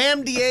seeing what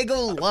Slam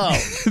Diego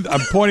love.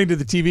 I'm pointing to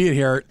the TV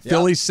here. Yeah.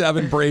 Phillies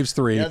 7, Braves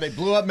 3. Yeah, they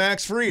blew up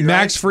Max Fried.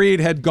 Max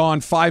Fried had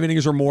gone 5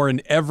 innings or more in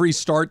every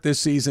start this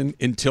season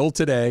until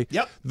today.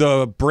 Yep.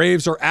 The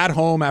Braves are at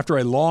home after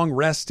a long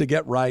rest to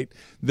get right.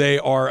 They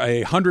are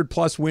a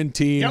 100-plus win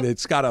team.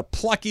 It's got a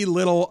plucky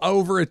little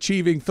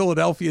overachieving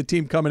Philadelphia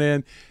team coming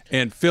in,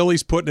 and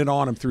Philly's putting it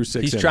on them through 6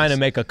 innings. He's trying to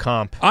make a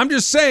comp. I'm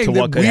just saying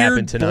that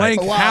weird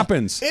blank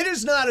happens. It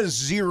is not a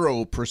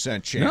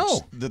 0%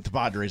 chance that the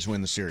Padres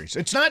win the series.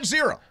 It's not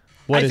zero.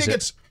 What I is think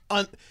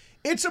it?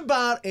 it's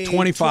about a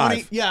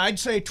 25. I'd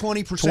say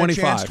 20% 25.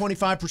 chance,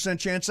 25%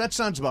 chance. That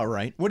sounds about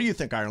right. What do you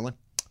think, Ireland?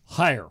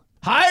 Higher.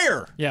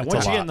 Yeah,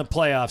 once you get in the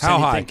playoffs, How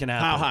anything high? can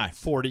happen. How high?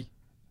 40.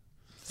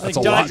 That's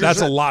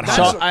a lot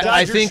higher. So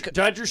I think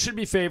Dodgers should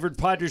be favored.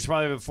 Padres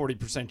probably have a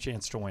 40%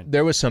 chance to win.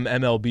 there was some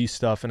MLB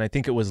stuff, and I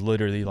think it was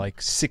literally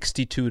like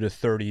 62 to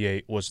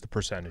 38 was the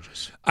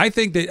percentages. I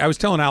think that I was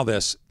telling Al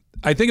this.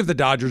 I think if the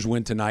Dodgers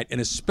win tonight,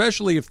 and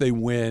especially if they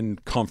win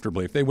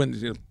comfortably, if they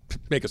win,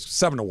 make us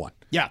 7-1.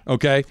 Yeah.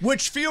 Okay.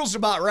 Which feels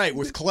about right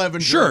with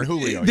Clevenger Sure. and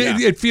Julio.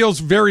 It feels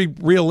very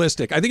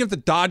realistic. I think if the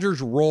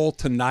Dodgers roll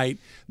tonight,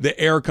 the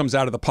air comes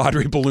out of the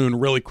Padre balloon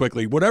really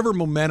quickly. Whatever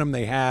momentum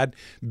they had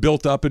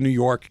built up in New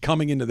York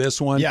coming into this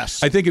one,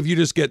 yes. I think if you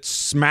just get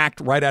smacked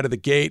right out of the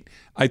gate,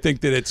 I think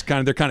that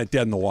they're kind of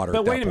dead in the water.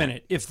 But wait a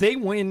minute. If they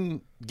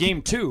win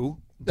Game 2,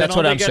 That's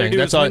what I'm saying.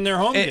 That's win their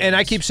home and I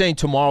games. keep saying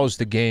tomorrow's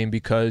the game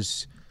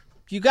because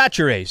you got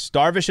your ace.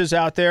 Darvish is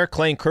out there.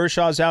 Clayton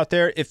Kershaw's out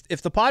there.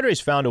 If the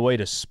Padres found a way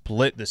to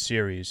split the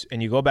series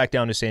and you go back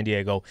down to San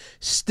Diego,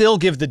 still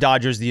give the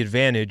Dodgers the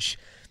advantage,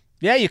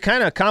 Yeah, you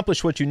kind of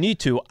accomplish what you need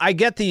to. I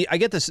get the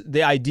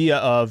idea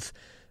of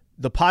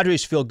the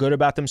Padres feel good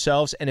about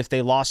themselves, and if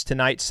they lost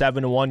tonight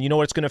 7-1, you know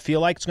what it's going to feel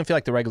like? It's going to feel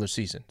like the regular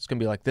season. It's going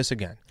to be like this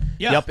again.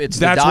 Yeah. Yep, it's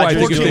That's the why I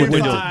Dodgers. think if they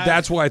win. 2-5.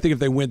 That's why I think if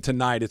they win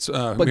tonight, it's.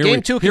 But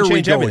game two can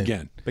change everything.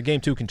 Again. But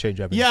game two can change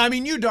everything. Yeah, I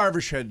mean, Yu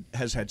Darvish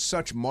has had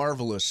such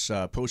marvelous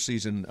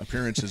postseason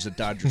appearances at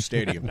Dodger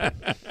Stadium.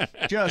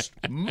 Just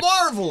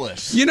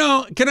marvelous. You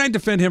know, can I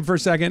defend him for a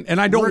second?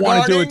 And I don't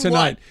want to do it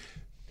tonight.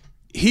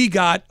 He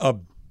got a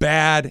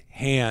bad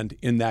hand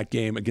in that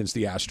game against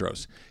the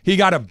Astros. He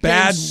got a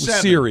bad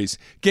series.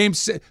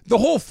 The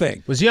whole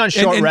thing. Was he on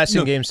short rest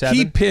in Game 7?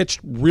 He pitched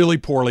really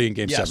poorly in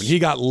Game 7. He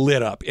got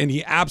lit up, and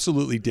he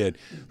absolutely did.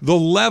 The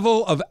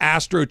level of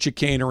Astro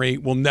chicanery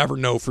we'll never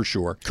know for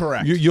sure.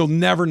 Correct. You'll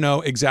never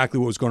know exactly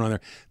what was going on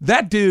there.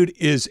 That dude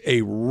is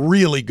a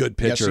really good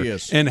pitcher. Yes, he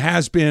is. And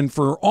has been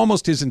for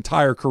almost his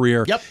entire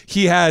career. Yep.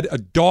 He had a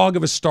dog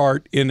of a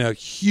start in a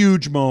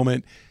huge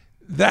moment.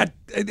 That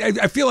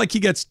I feel like he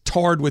gets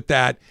tarred with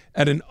that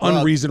at an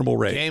unreasonable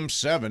rate. Game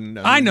 7.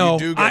 I know. You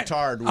do get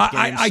tarred with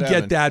Game 7. I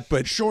get that,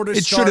 but shortest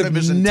it should start have of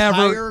his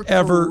never, entire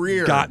ever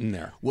career gotten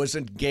there. Was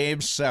in Game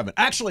 7.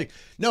 Actually,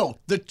 no,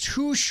 the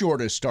two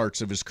shortest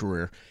starts of his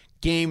career.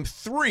 Game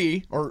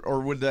 3,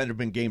 or would that have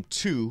been Game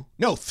 2?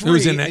 No, 3 It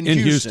was in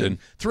Houston.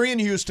 3 in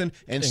Houston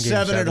and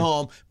 7 at 7.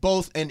 home,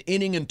 both an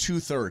inning and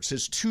 2/3.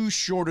 His two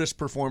shortest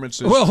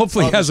performances. Well,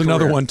 hopefully he of has his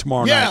another career. one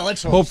tomorrow night. Yeah,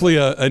 let's hope. Hopefully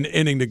an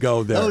inning to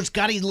go there. Those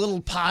gutty little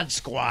pod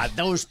squad,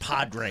 those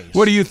Padres.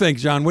 What do you think,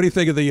 John? What do you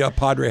think of the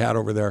Padre hat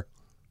over there?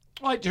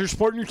 Like, you're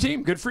supporting your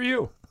team. Good for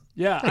you.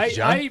 Yeah. Thanks,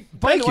 John.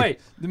 By the way,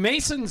 the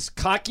Masons'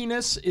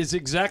 cockiness is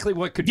exactly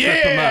what could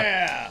trip them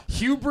up.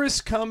 Hubris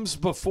comes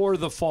before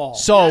the fall.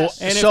 So,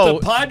 and if the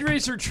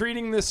Padres are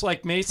treating this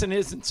like Mason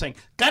is and saying,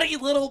 "Gutty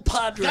little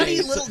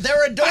Padres,"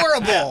 they're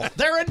adorable.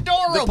 They're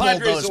adorable.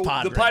 Those Padres.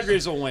 The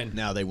Padres will win.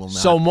 No, they will not.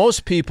 So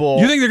most people.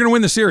 You think they're going to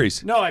win the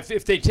series? No,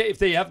 if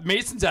they have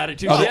Mason's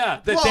attitude,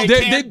 I'm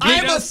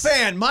a a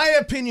fan. My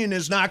opinion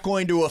is not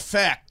going to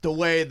affect the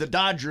way the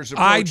Dodgers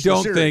approach I the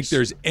don't series. think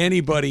there's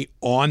anybody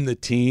on the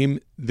team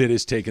that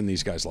is taking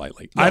these guys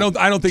lightly. No. I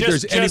don't think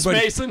there's anybody.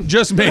 Mason?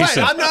 Just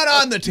Mason. Right, I'm not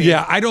on the team.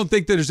 Yeah, I don't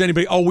think that there's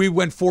anybody. Oh, we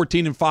went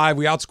 14-5.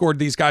 We outscored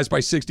these guys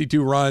by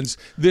 62 runs.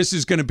 This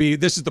is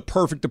the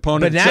perfect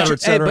opponent. But, et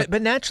cetera.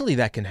 but naturally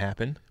that can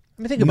happen.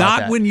 I mean, think about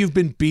that. Not when you've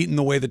been beaten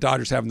the way the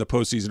Dodgers have in the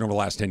postseason over the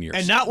last 10 years.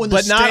 And not when the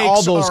But stakes not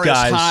all those are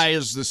guys. as high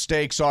as the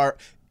stakes are.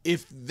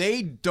 If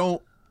they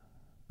don't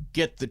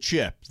get the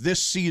chip,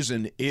 this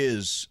season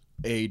is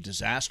a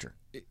disaster.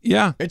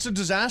 Yeah. It's a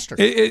disaster.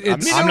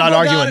 I'm not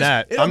arguing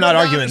that. I'm not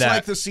arguing that.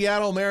 Like the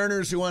Seattle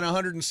Mariners who won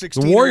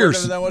 116. The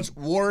Warriors. That was.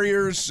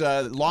 Warriors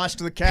lost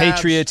to the Cavs.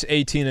 Patriots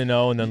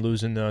 18-0 and then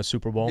losing the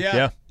Super Bowl.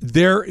 Yeah.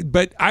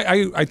 But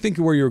I think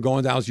where you were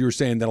going, Dallas, you were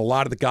saying that a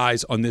lot of the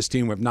guys on this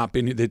team have not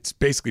been. It's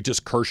basically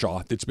just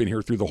Kershaw that's been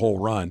here through the whole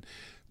run.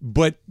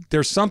 But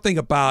there's something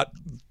about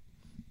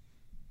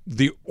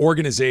the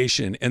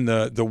organization and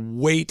the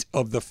weight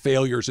of the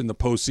failures in the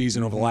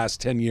postseason over the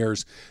last 10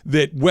 years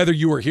that whether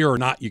you were here or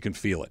not, you can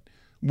feel it.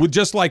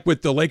 Just like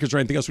with the Lakers or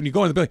anything else, when you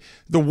go in the building,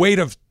 the weight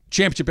of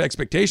championship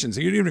expectations,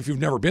 even if you've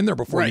never been there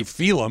before, you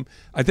feel them.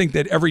 I think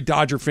that every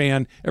Dodger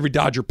fan, every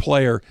Dodger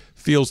player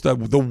feels the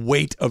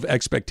weight of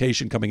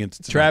expectation coming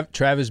into tonight.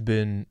 Trav has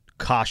been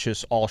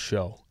cautious all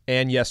show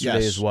and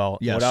yesterday as well.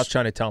 Yes. What I was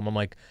trying to tell him, I'm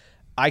like,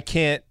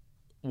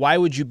 why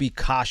would you be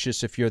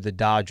cautious if you're the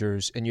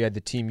Dodgers and you had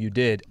the team you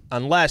did,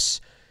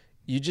 unless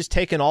you just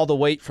taken all the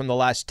weight from the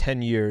last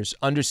 10 years,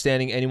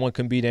 understanding anyone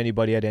can beat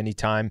anybody at any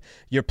time.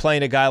 You're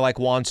playing a guy like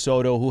Juan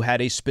Soto who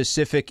had a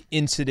specific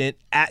incident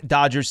at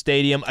Dodger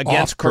Stadium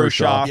against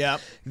Kershaw.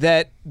 Yep.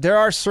 That there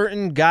are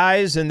certain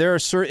guys and there are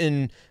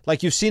certain,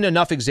 like you've seen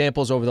enough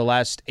examples over the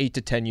last 8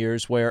 to 10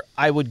 years where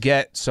I would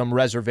get some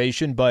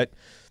reservation, but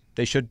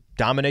they should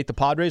dominate the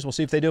Padres. We'll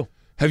see if they do.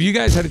 Have you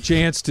guys had a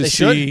chance to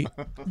see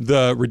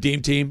the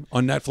Redeem Team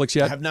on Netflix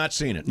yet? I have not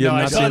seen it. No,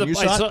 I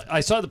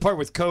saw the part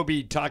with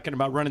Kobe talking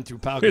about running through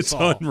Pau Gasol. It's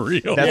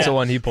unreal. That's the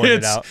one he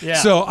pointed out. Yeah.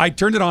 So I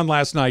turned it on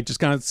last night, just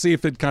kind of see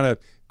if it kind of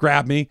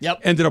grabbed me.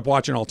 Yep. Ended up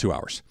watching all 2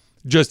 hours.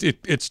 Just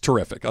it's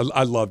terrific.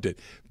 I loved it.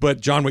 But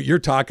John, what you're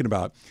talking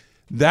about,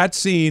 that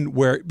scene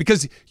where,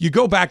 because you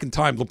go back in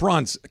time,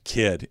 LeBron's a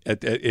kid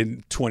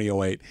in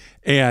 2008,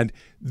 and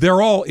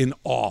they're all in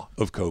awe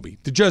of Kobe.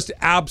 They're just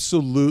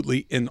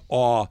absolutely in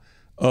awe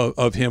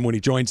of him when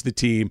he joins the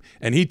team,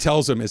 and he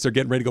tells them as they're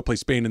getting ready to go play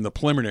Spain in the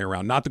preliminary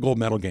round, not the gold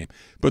medal game,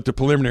 but the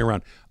preliminary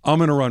round, I'm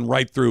going to run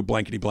right through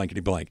blankety,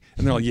 blankety, blank.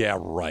 And they're like, yeah,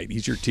 right.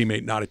 He's your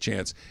teammate, not a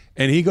chance.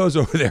 And he goes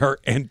over there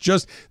and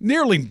just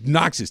nearly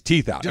knocks his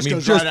teeth out.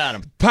 Goes right at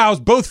him. Pows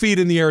both feet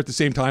in the air at the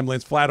same time,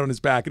 lands flat on his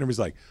back, and everybody's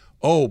like,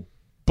 oh,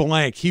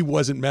 blank. He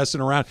wasn't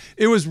messing around.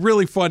 It was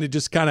really fun to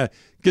just kind of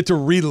get to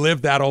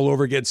relive that all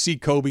over again, see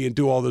Kobe and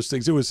do all those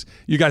things.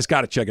 You guys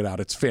got to check it out.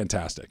 It's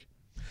fantastic.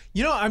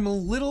 You know, I'm a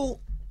little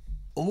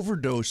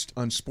overdosed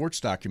on sports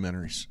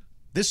documentaries.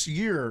 This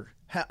year,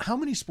 how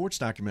many sports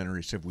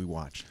documentaries have we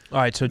watched? All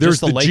right, so There's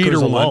just the the Lakers Jeter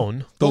alone.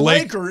 one. The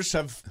Lakers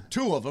have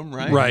 2 of them,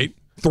 right? Right.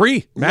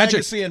 3. Magic.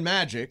 Legacy and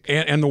Magic.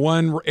 And the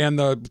one and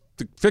the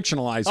the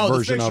fictionalized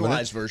version the of it.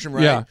 fictionalized version,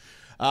 right? Yeah.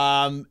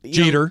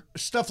 Jeter.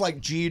 Stuff like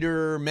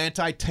Jeter,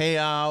 Manti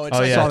Te'o.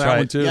 I saw that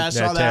one too. Yeah, I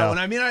saw that one.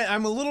 I mean,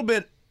 I'm a little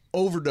bit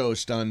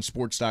overdosed on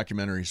sports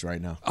documentaries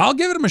right now. I'll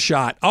give them a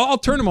shot. I'll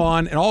turn them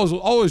on and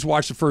always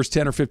watch the first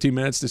 10 or 15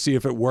 minutes to see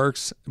if it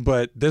works.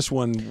 But this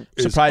one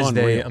is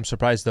unreal. I'm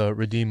surprised the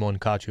Redeem one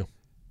caught you.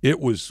 It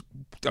was.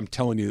 I'm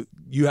telling you,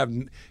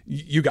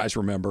 you guys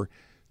remember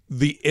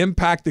the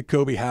impact that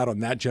Kobe had on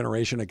that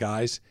generation of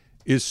guys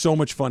is so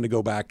much fun to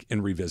go back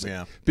and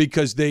revisit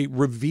because they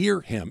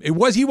revere him.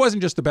 He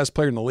wasn't just the best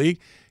player in the league.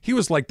 He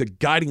was like the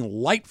guiding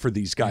light for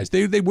these guys.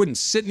 They wouldn't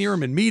sit near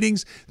him in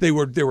meetings. They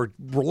were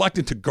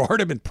reluctant to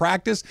guard him in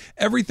practice.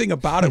 Everything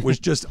about it was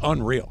just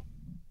unreal.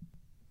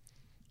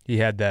 He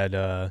had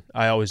that.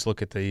 I always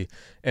look at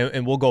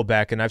and we'll go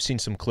back, and I've seen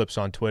some clips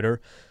on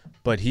Twitter,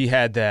 but he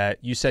had that.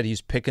 You said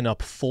he's picking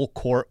up full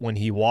court when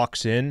he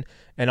walks in,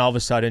 and all of a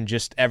sudden,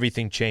 just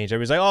everything changed.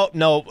 Everybody's like, "Oh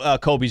no,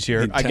 Kobe's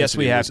here. I guess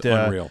we have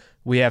to. Unreal.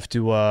 We have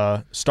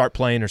to start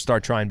playing or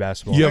start trying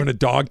basketball." You having a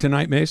dog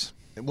tonight, Mace?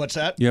 What's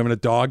that? You having a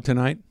dog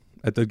tonight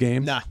at the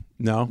game? Nah.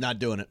 No? Not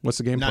doing it. What's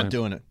the game plan? Not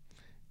doing it.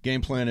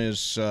 Game plan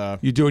is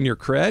you doing your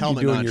cred?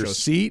 You doing nachos. your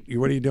seat?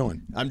 What are you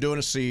doing? I'm doing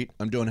a seat.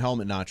 I'm doing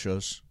helmet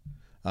nachos.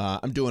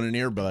 I'm doing an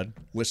earbud,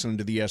 listening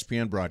to the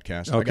ESPN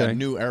broadcast. Okay. I got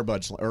new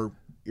AirPods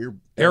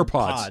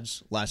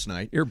AirPods last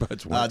night.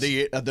 Earbuds ones.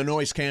 The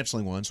noise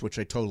canceling ones, which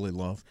I totally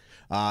love.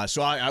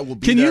 So I will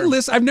be Can there. you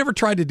listen? I've never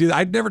tried to do that.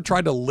 I've never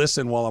tried to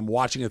listen while I'm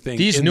watching a thing.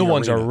 These new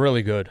ones are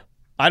really good.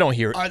 I don't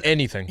hear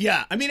anything.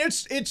 Yeah, I mean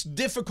it's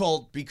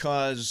difficult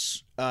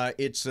because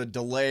it's a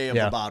delay of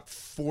about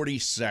 40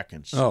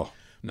 seconds. Oh.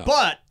 No.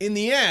 But in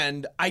the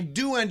end, I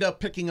do end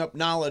up picking up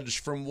knowledge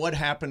from what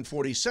happened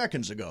 40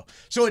 seconds ago.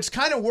 So it's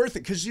kind of worth it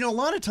because, a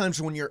lot of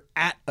times when you're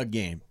at a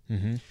game,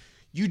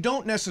 you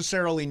don't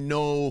necessarily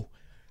know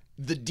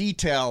the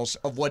details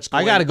of what's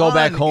going on. I got to go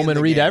back home in and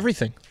the read game.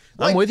 everything.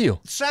 Like I'm with you.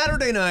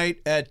 Saturday night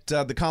at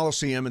the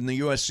Coliseum in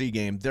the USC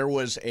game, there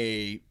was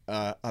a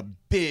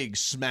big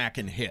smack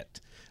and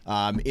hit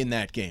in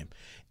that game.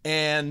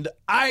 And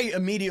I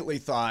immediately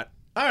thought,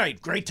 all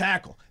right, great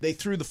tackle. They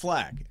threw the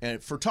flag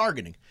for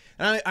targeting.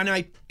 And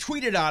I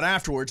tweeted out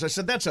afterwards, I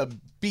said, that's a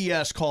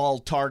BS call,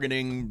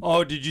 targeting.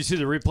 Oh, did you see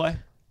the replay?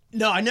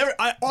 No, I never.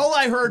 All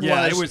I heard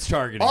it was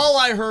targeting. All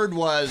I heard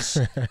was,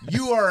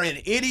 you are an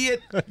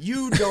idiot.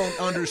 You don't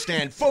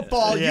understand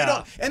football. Yeah. You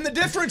don't. And the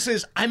difference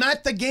is, I'm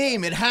at the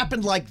game. It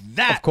happened like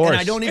that. Of course. And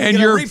I don't even and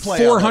get you're a replay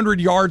 400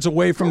 yards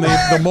away from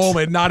the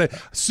moment, not a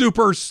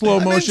super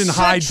slow motion,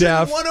 high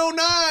def.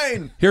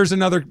 109. Here's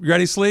another. You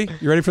ready, Slee?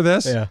 You ready for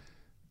this? Yeah.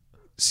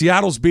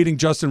 Seattle's beating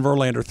Justin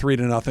Verlander 3-0 early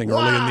in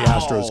the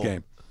Astros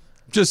game.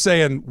 Just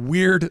saying,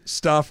 weird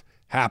stuff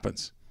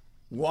happens.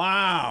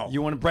 Wow.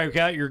 You want to break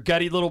out your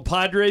gutty little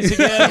Padres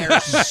again? They're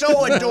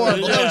so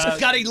adorable. Those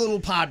gutty little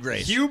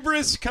Padres.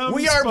 Hubris comes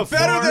We are before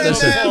better than the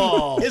them.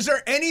 fall. Is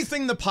there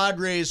anything the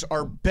Padres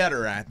are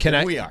better at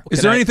than we are?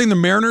 Is there anything the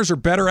Mariners are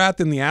better at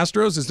than the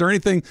Astros? Is there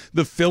anything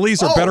the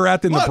Phillies are better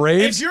at than look, the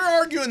Braves? If you're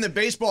arguing that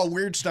baseball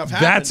weird stuff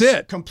happens, That's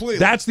it. Completely.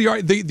 That's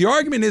the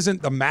argument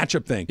isn't the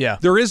matchup thing. Yeah.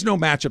 There is no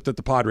matchup that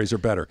the Padres are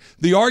better.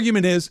 The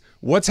argument is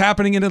what's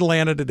happening in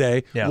Atlanta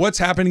today, what's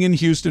happening in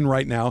Houston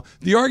right now.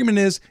 The argument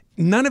is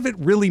none of it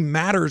really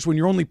matters when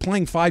you're only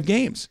playing 5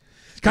 games.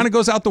 It kind of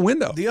goes out the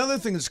window. The other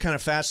thing that's kind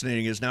of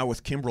fascinating is now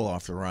with Kimbrel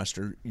off the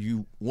roster,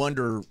 you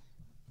wonder,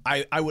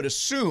 I would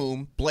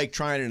assume Blake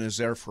Trinan is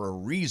there for a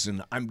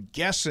reason. I'm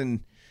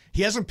guessing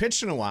he hasn't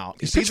pitched in a while.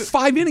 He's pitched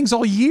 5 innings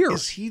all year.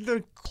 Is he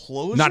the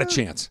closer? Not a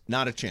chance.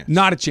 Not a chance.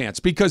 Not a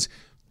chance because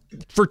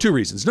for 2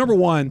 reasons. Number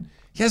one,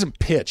 he hasn't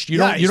pitched. You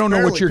don't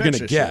know what you're going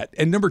to get.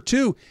 And number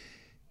two,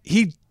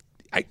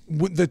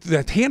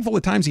 the handful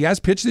of times he has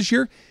pitched this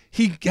year,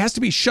 he has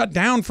to be shut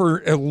down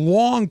for a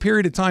long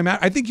period of time.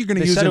 I think you're going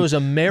to use said him it was a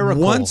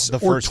miracle once the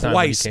or first time he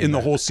twice came in the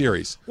back. whole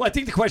series. Well, I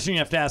think the question you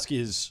have to ask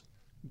is,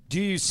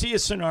 do you see a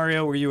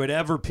scenario where you would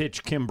ever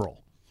pitch Kimbrel?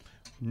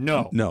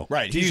 No.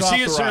 Right. Do you He's see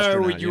off a the scenario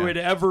roster where now, you yeah. would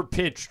ever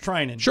pitch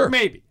Trinan? Sure.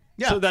 Maybe.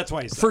 Yeah. So that's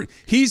why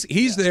he's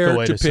He's Good there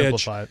way to to pitch.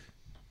 simplify it.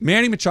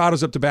 Manny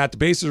Machado's up to bat. The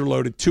bases are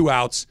loaded. 2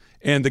 outs,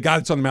 and the guy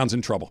that's on the mound's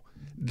in trouble.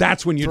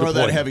 That's when you Throw deploy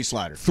that him. heavy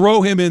slider.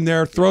 Throw him in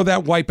there. Throw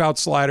that wipeout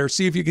slider.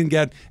 See if you can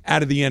get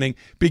out of the inning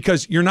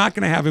because you're not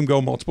going to have him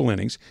go multiple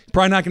innings. You're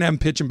probably not going to have him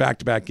pitch in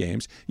back-to-back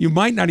games. You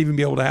might not even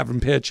be able to have him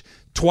pitch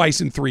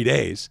twice in 3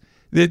 days.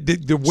 So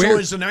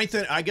is the ninth?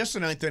 I guess the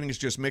ninth inning is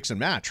just mix and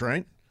match,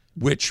 right?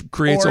 Which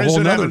creates or a is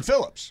whole it nother. Evan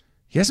Phillips?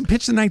 He hasn't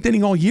pitched the 9th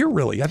inning all year,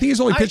 really. I think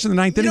he's only pitched in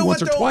the 9th inning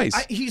once or twice.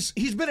 He's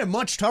been in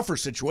much tougher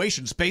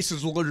situations.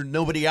 Bases loaded,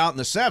 nobody out in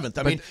the 7th.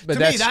 I mean, but to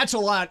me, that's a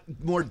lot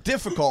more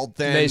difficult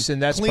than Mason,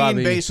 that's clean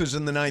probably- bases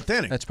in the 9th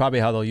inning. That's probably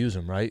how they'll use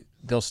him, right?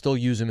 They'll still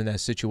use him in that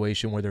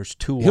situation where there's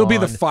 2-1. He'll be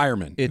the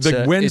fireman. It's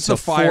when's the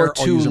fire,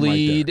 I'll 4-2 use him right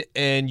lead, there.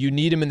 and you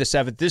need him in the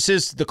 7th. This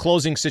is the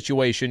closing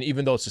situation,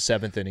 even though it's the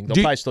 7th inning.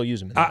 They'll probably still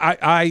use him in that.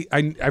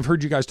 I've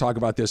heard you guys talk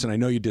about this, and I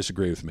know you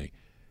disagree with me.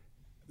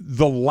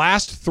 The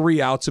last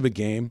 3 outs of a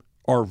game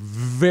are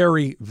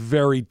very,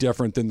 very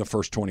different than the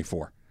first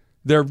 24.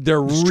 They're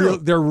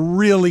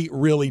really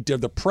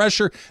the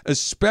pressure,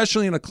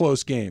 especially in a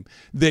close game,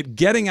 that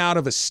getting out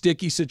of a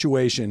sticky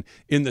situation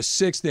in the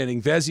 6th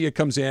inning, Vezina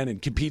comes in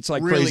and competes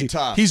like really crazy.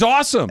 Tough. He's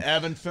awesome.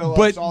 Evan Phillips,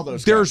 but all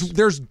those guys.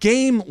 There's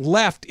game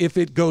left if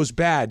it goes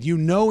bad. You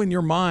know in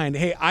your mind,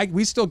 hey,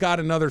 we still got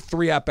another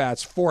 3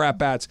 at-bats, 4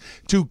 at-bats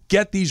to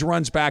get these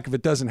runs back if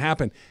it doesn't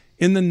happen.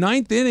 In the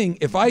 9th inning,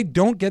 if I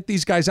don't get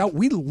these guys out,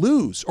 we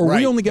lose, or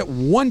we only get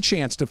one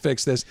chance to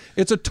fix this.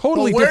 It's a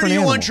totally different animal. Where do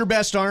you want your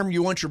best arm?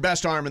 You want your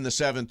best arm in the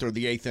 7th or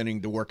the 8th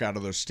inning to work out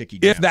of those sticky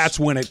jams. If that's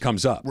when it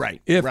comes up.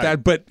 Right.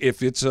 But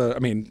if it's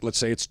let's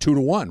say it's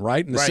 2-1,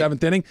 right? In the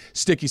 7th inning,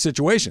 sticky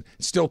situation.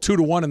 It's still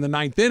 2-1 in the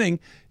 9th inning.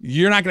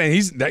 You're not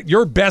going to,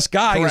 your best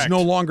guy is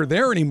no longer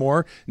there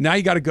anymore. Now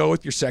you got to go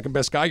with your second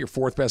best guy, your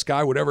 4th best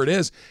guy, whatever it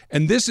is.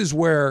 And this is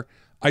where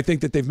I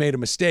think that they've made a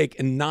mistake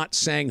in not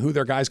saying who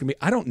their guy's going to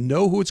be. I don't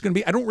know who it's going to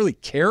be. I don't really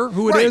care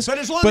who it is. But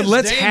as long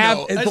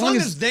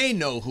as they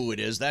know who it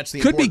is, that's the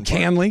important part. Could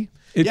be Canley.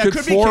 It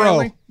could be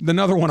Canley.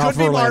 Another one off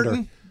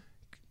Verlander.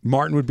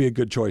 Martin would be a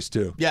good choice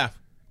too. Yeah.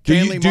 Do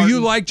you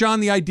like,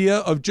 John, the idea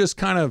of just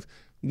kind of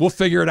we'll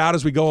figure it out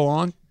as we go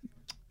along?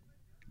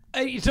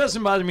 It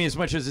doesn't bother me as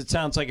much as it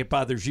sounds like it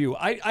bothers you.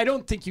 I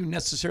don't think you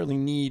necessarily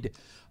need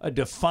a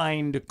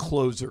defined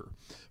closer.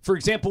 For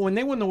example, when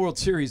they won the World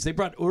Series, they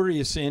brought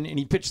Urias in, and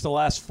he pitched the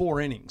last 4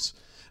 innings.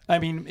 I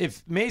mean,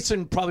 if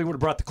Mason probably would have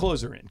brought the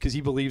closer in because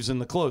he believes in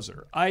the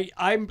closer. I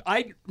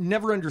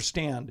never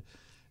understand,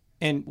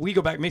 and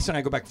Mason and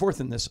I go back and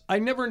forth in this. I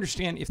never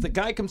understand if the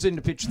guy comes in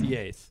to pitch the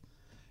 8th,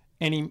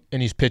 and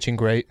he's pitching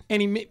great,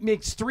 and he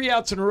makes 3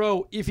 outs in a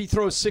row. If he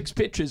throws 6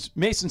 pitches,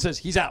 Mason says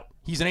he's out.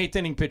 He's an 8th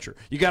inning pitcher.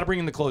 You got to bring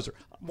in the closer.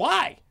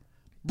 Why?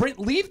 Brent,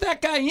 leave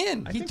that guy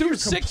in. He threw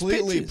 6 pitches.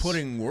 Completely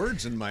putting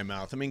words in my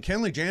mouth. I mean,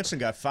 Kenley Jansen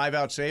got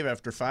 5-out save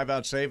after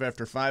 5-out save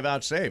after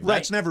 5-out save. Right.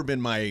 That's never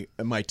been my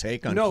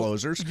take on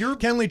closers.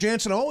 Kenley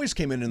Jansen always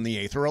came in the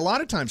 8th, or a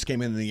lot of times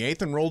came in the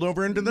 8th and rolled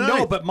over into the 9th.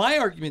 No, but my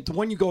argument, the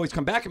one you always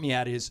come back at me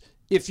at, is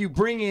if you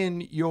bring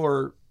in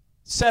your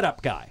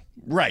setup guy,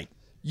 right,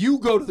 you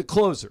go to the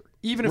closer.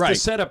 Even if the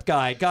setup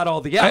guy got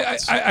all the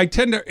outs. I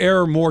tend to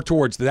err more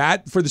towards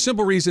that for the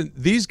simple reason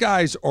these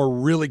guys are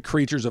really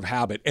creatures of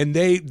habit, and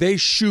they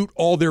shoot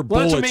all their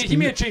bullets. He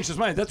may have changed his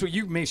mind. That's what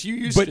you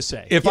used to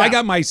say. If I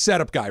got my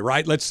setup guy,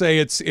 right, let's say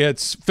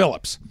it's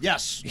Phillips.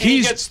 Yes.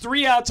 He gets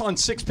 3 outs on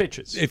 6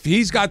 pitches. If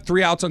he's got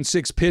 3 outs on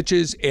 6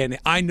 pitches, and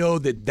I know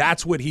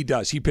that's what he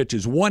does. He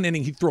pitches 1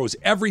 inning. He throws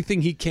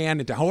everything he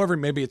can into however,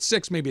 maybe it's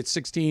 6, maybe it's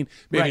 16,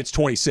 maybe it's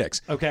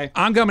 26. Okay.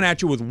 I'm coming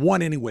at you with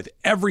 1 inning with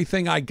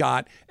everything I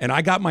got, and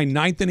I got my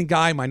 9th inning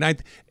guy,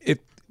 if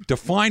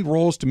defined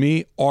roles to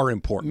me are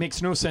important.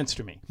 Makes no sense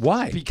to me.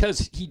 Why?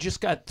 Because he just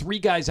got 3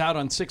 guys out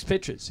on 6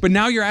 pitches. But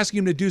now you're asking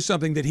him to do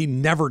something that he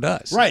never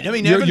does. Right. I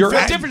mean, for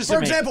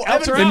example,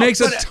 it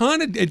makes a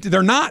ton of.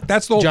 They're not.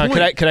 That's the whole point.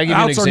 John, could I give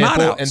you an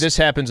example? And this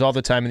happens all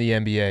the time in the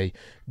NBA.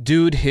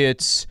 Dude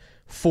hits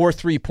 4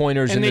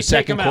 3-pointers in the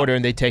second quarter,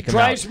 and they take him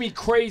out. Drives me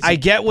crazy. I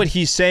get what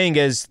he's saying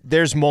is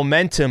there's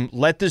momentum.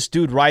 Let this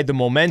dude ride the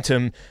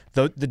momentum.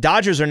 The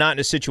Dodgers are not in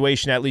a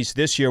situation, at least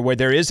this year, where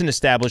there is an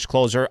established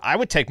closer. I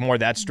would take more of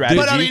that strategy.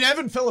 But, I mean,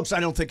 Evan Phillips, I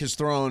don't think has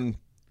thrown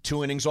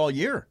 2 innings all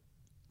year.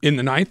 In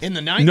the 9th? In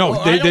the 9th? No,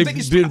 well,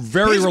 they've been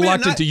very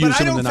reluctant to use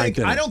him in the 9th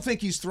inning. I don't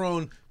think he's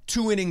thrown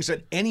 2 innings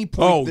at any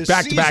point this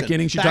season. Back-to-back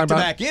innings you're talking about?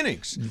 Back-to-back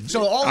innings.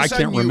 So all of a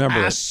sudden you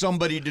ask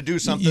somebody to do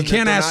something you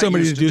can't ask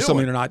somebody to do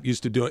something they're not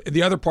used to doing.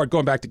 The other part,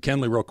 going back to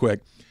Kenley real quick,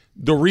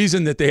 the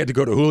reason that they had to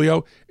go to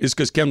Julio is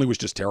because Kenley was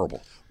just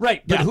terrible.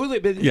 Right, but Julio,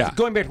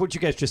 going back to what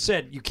you guys just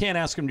said, you can't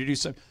ask him to do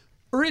something.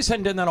 Urias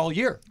hadn't done that all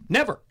year.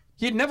 Never.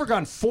 He had never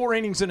gone 4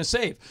 innings in a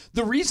save.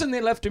 The reason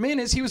they left him in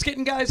is he was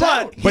getting guys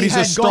out. But he's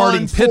a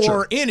starting pitcher.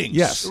 4 innings.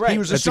 Yes, right. He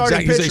was a starting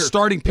pitcher. He's a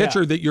starting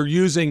pitcher that you're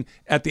using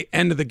at the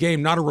end of the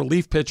game, not a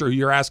relief pitcher who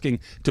you're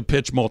asking to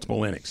pitch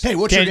multiple innings. Hey,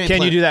 what's your game plan?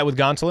 Can you do that with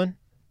Gonsolin?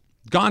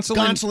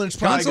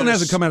 Gonsolin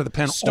hasn't come out of the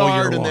pen all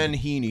year long. And then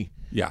Heaney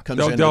comes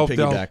in and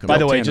piggyback him. By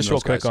the way, just real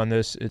quick on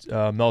this, it's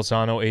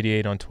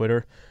Melzano88 on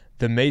Twitter.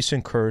 The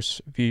Mason curse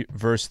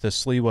versus the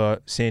Sliwa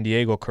San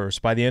Diego curse.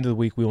 By the end of the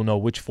week, we will know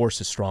which force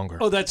is stronger.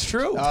 Oh, that's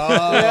true.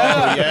 Oh,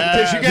 yeah.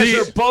 Because you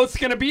guys are both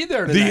going to be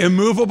there tonight. The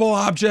immovable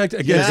object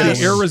against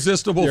the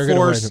irresistible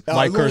force.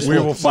 My curse we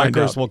will find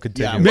out. Will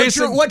continue. Yeah.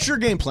 Mason, what's your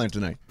game plan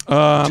tonight?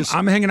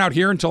 I'm hanging out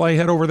here until I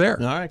head over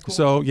there. All right, cool.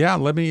 So,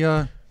 let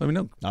me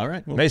know. All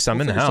right. Mason,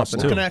 I'm in the house, too.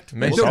 We'll connect.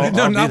 Mason,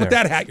 no, not with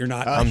that hat, you're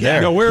not. I'm there.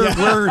 No, we're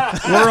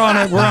on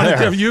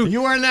it.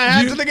 You wearing that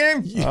hat to the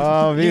game?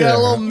 I'll be you there. got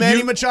a little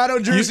Manny Machado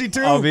jersey,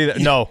 too? I'll be there.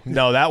 No,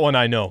 that one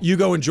I know. You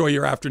go enjoy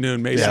your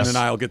afternoon. Mason and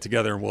I will get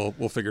together, and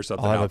we'll figure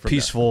something out. I'll have a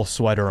peaceful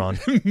sweater on.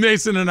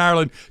 Mason and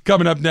Ireland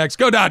coming up next.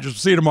 Go Dodgers. We'll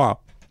see you tomorrow.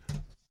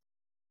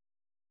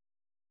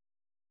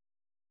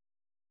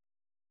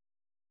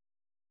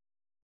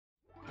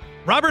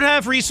 Robert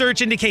Half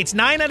research indicates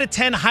 9 out of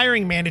 10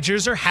 hiring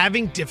managers are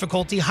having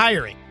difficulty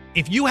hiring.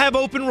 If you have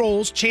open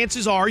roles,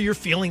 chances are you're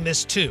feeling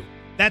this too.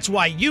 That's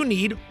why you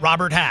need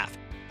Robert Half.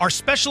 Our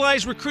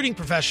specialized recruiting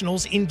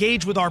professionals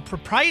engage with our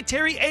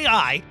proprietary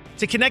AI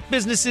to connect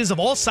businesses of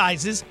all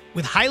sizes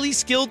with highly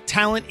skilled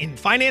talent in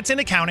finance and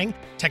accounting,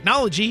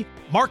 technology,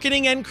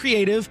 marketing and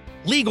creative,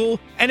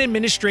 legal, and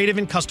administrative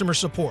and customer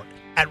support.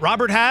 At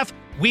Robert Half,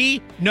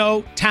 we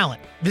know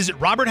talent. Visit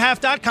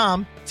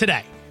roberthalf.com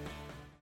today.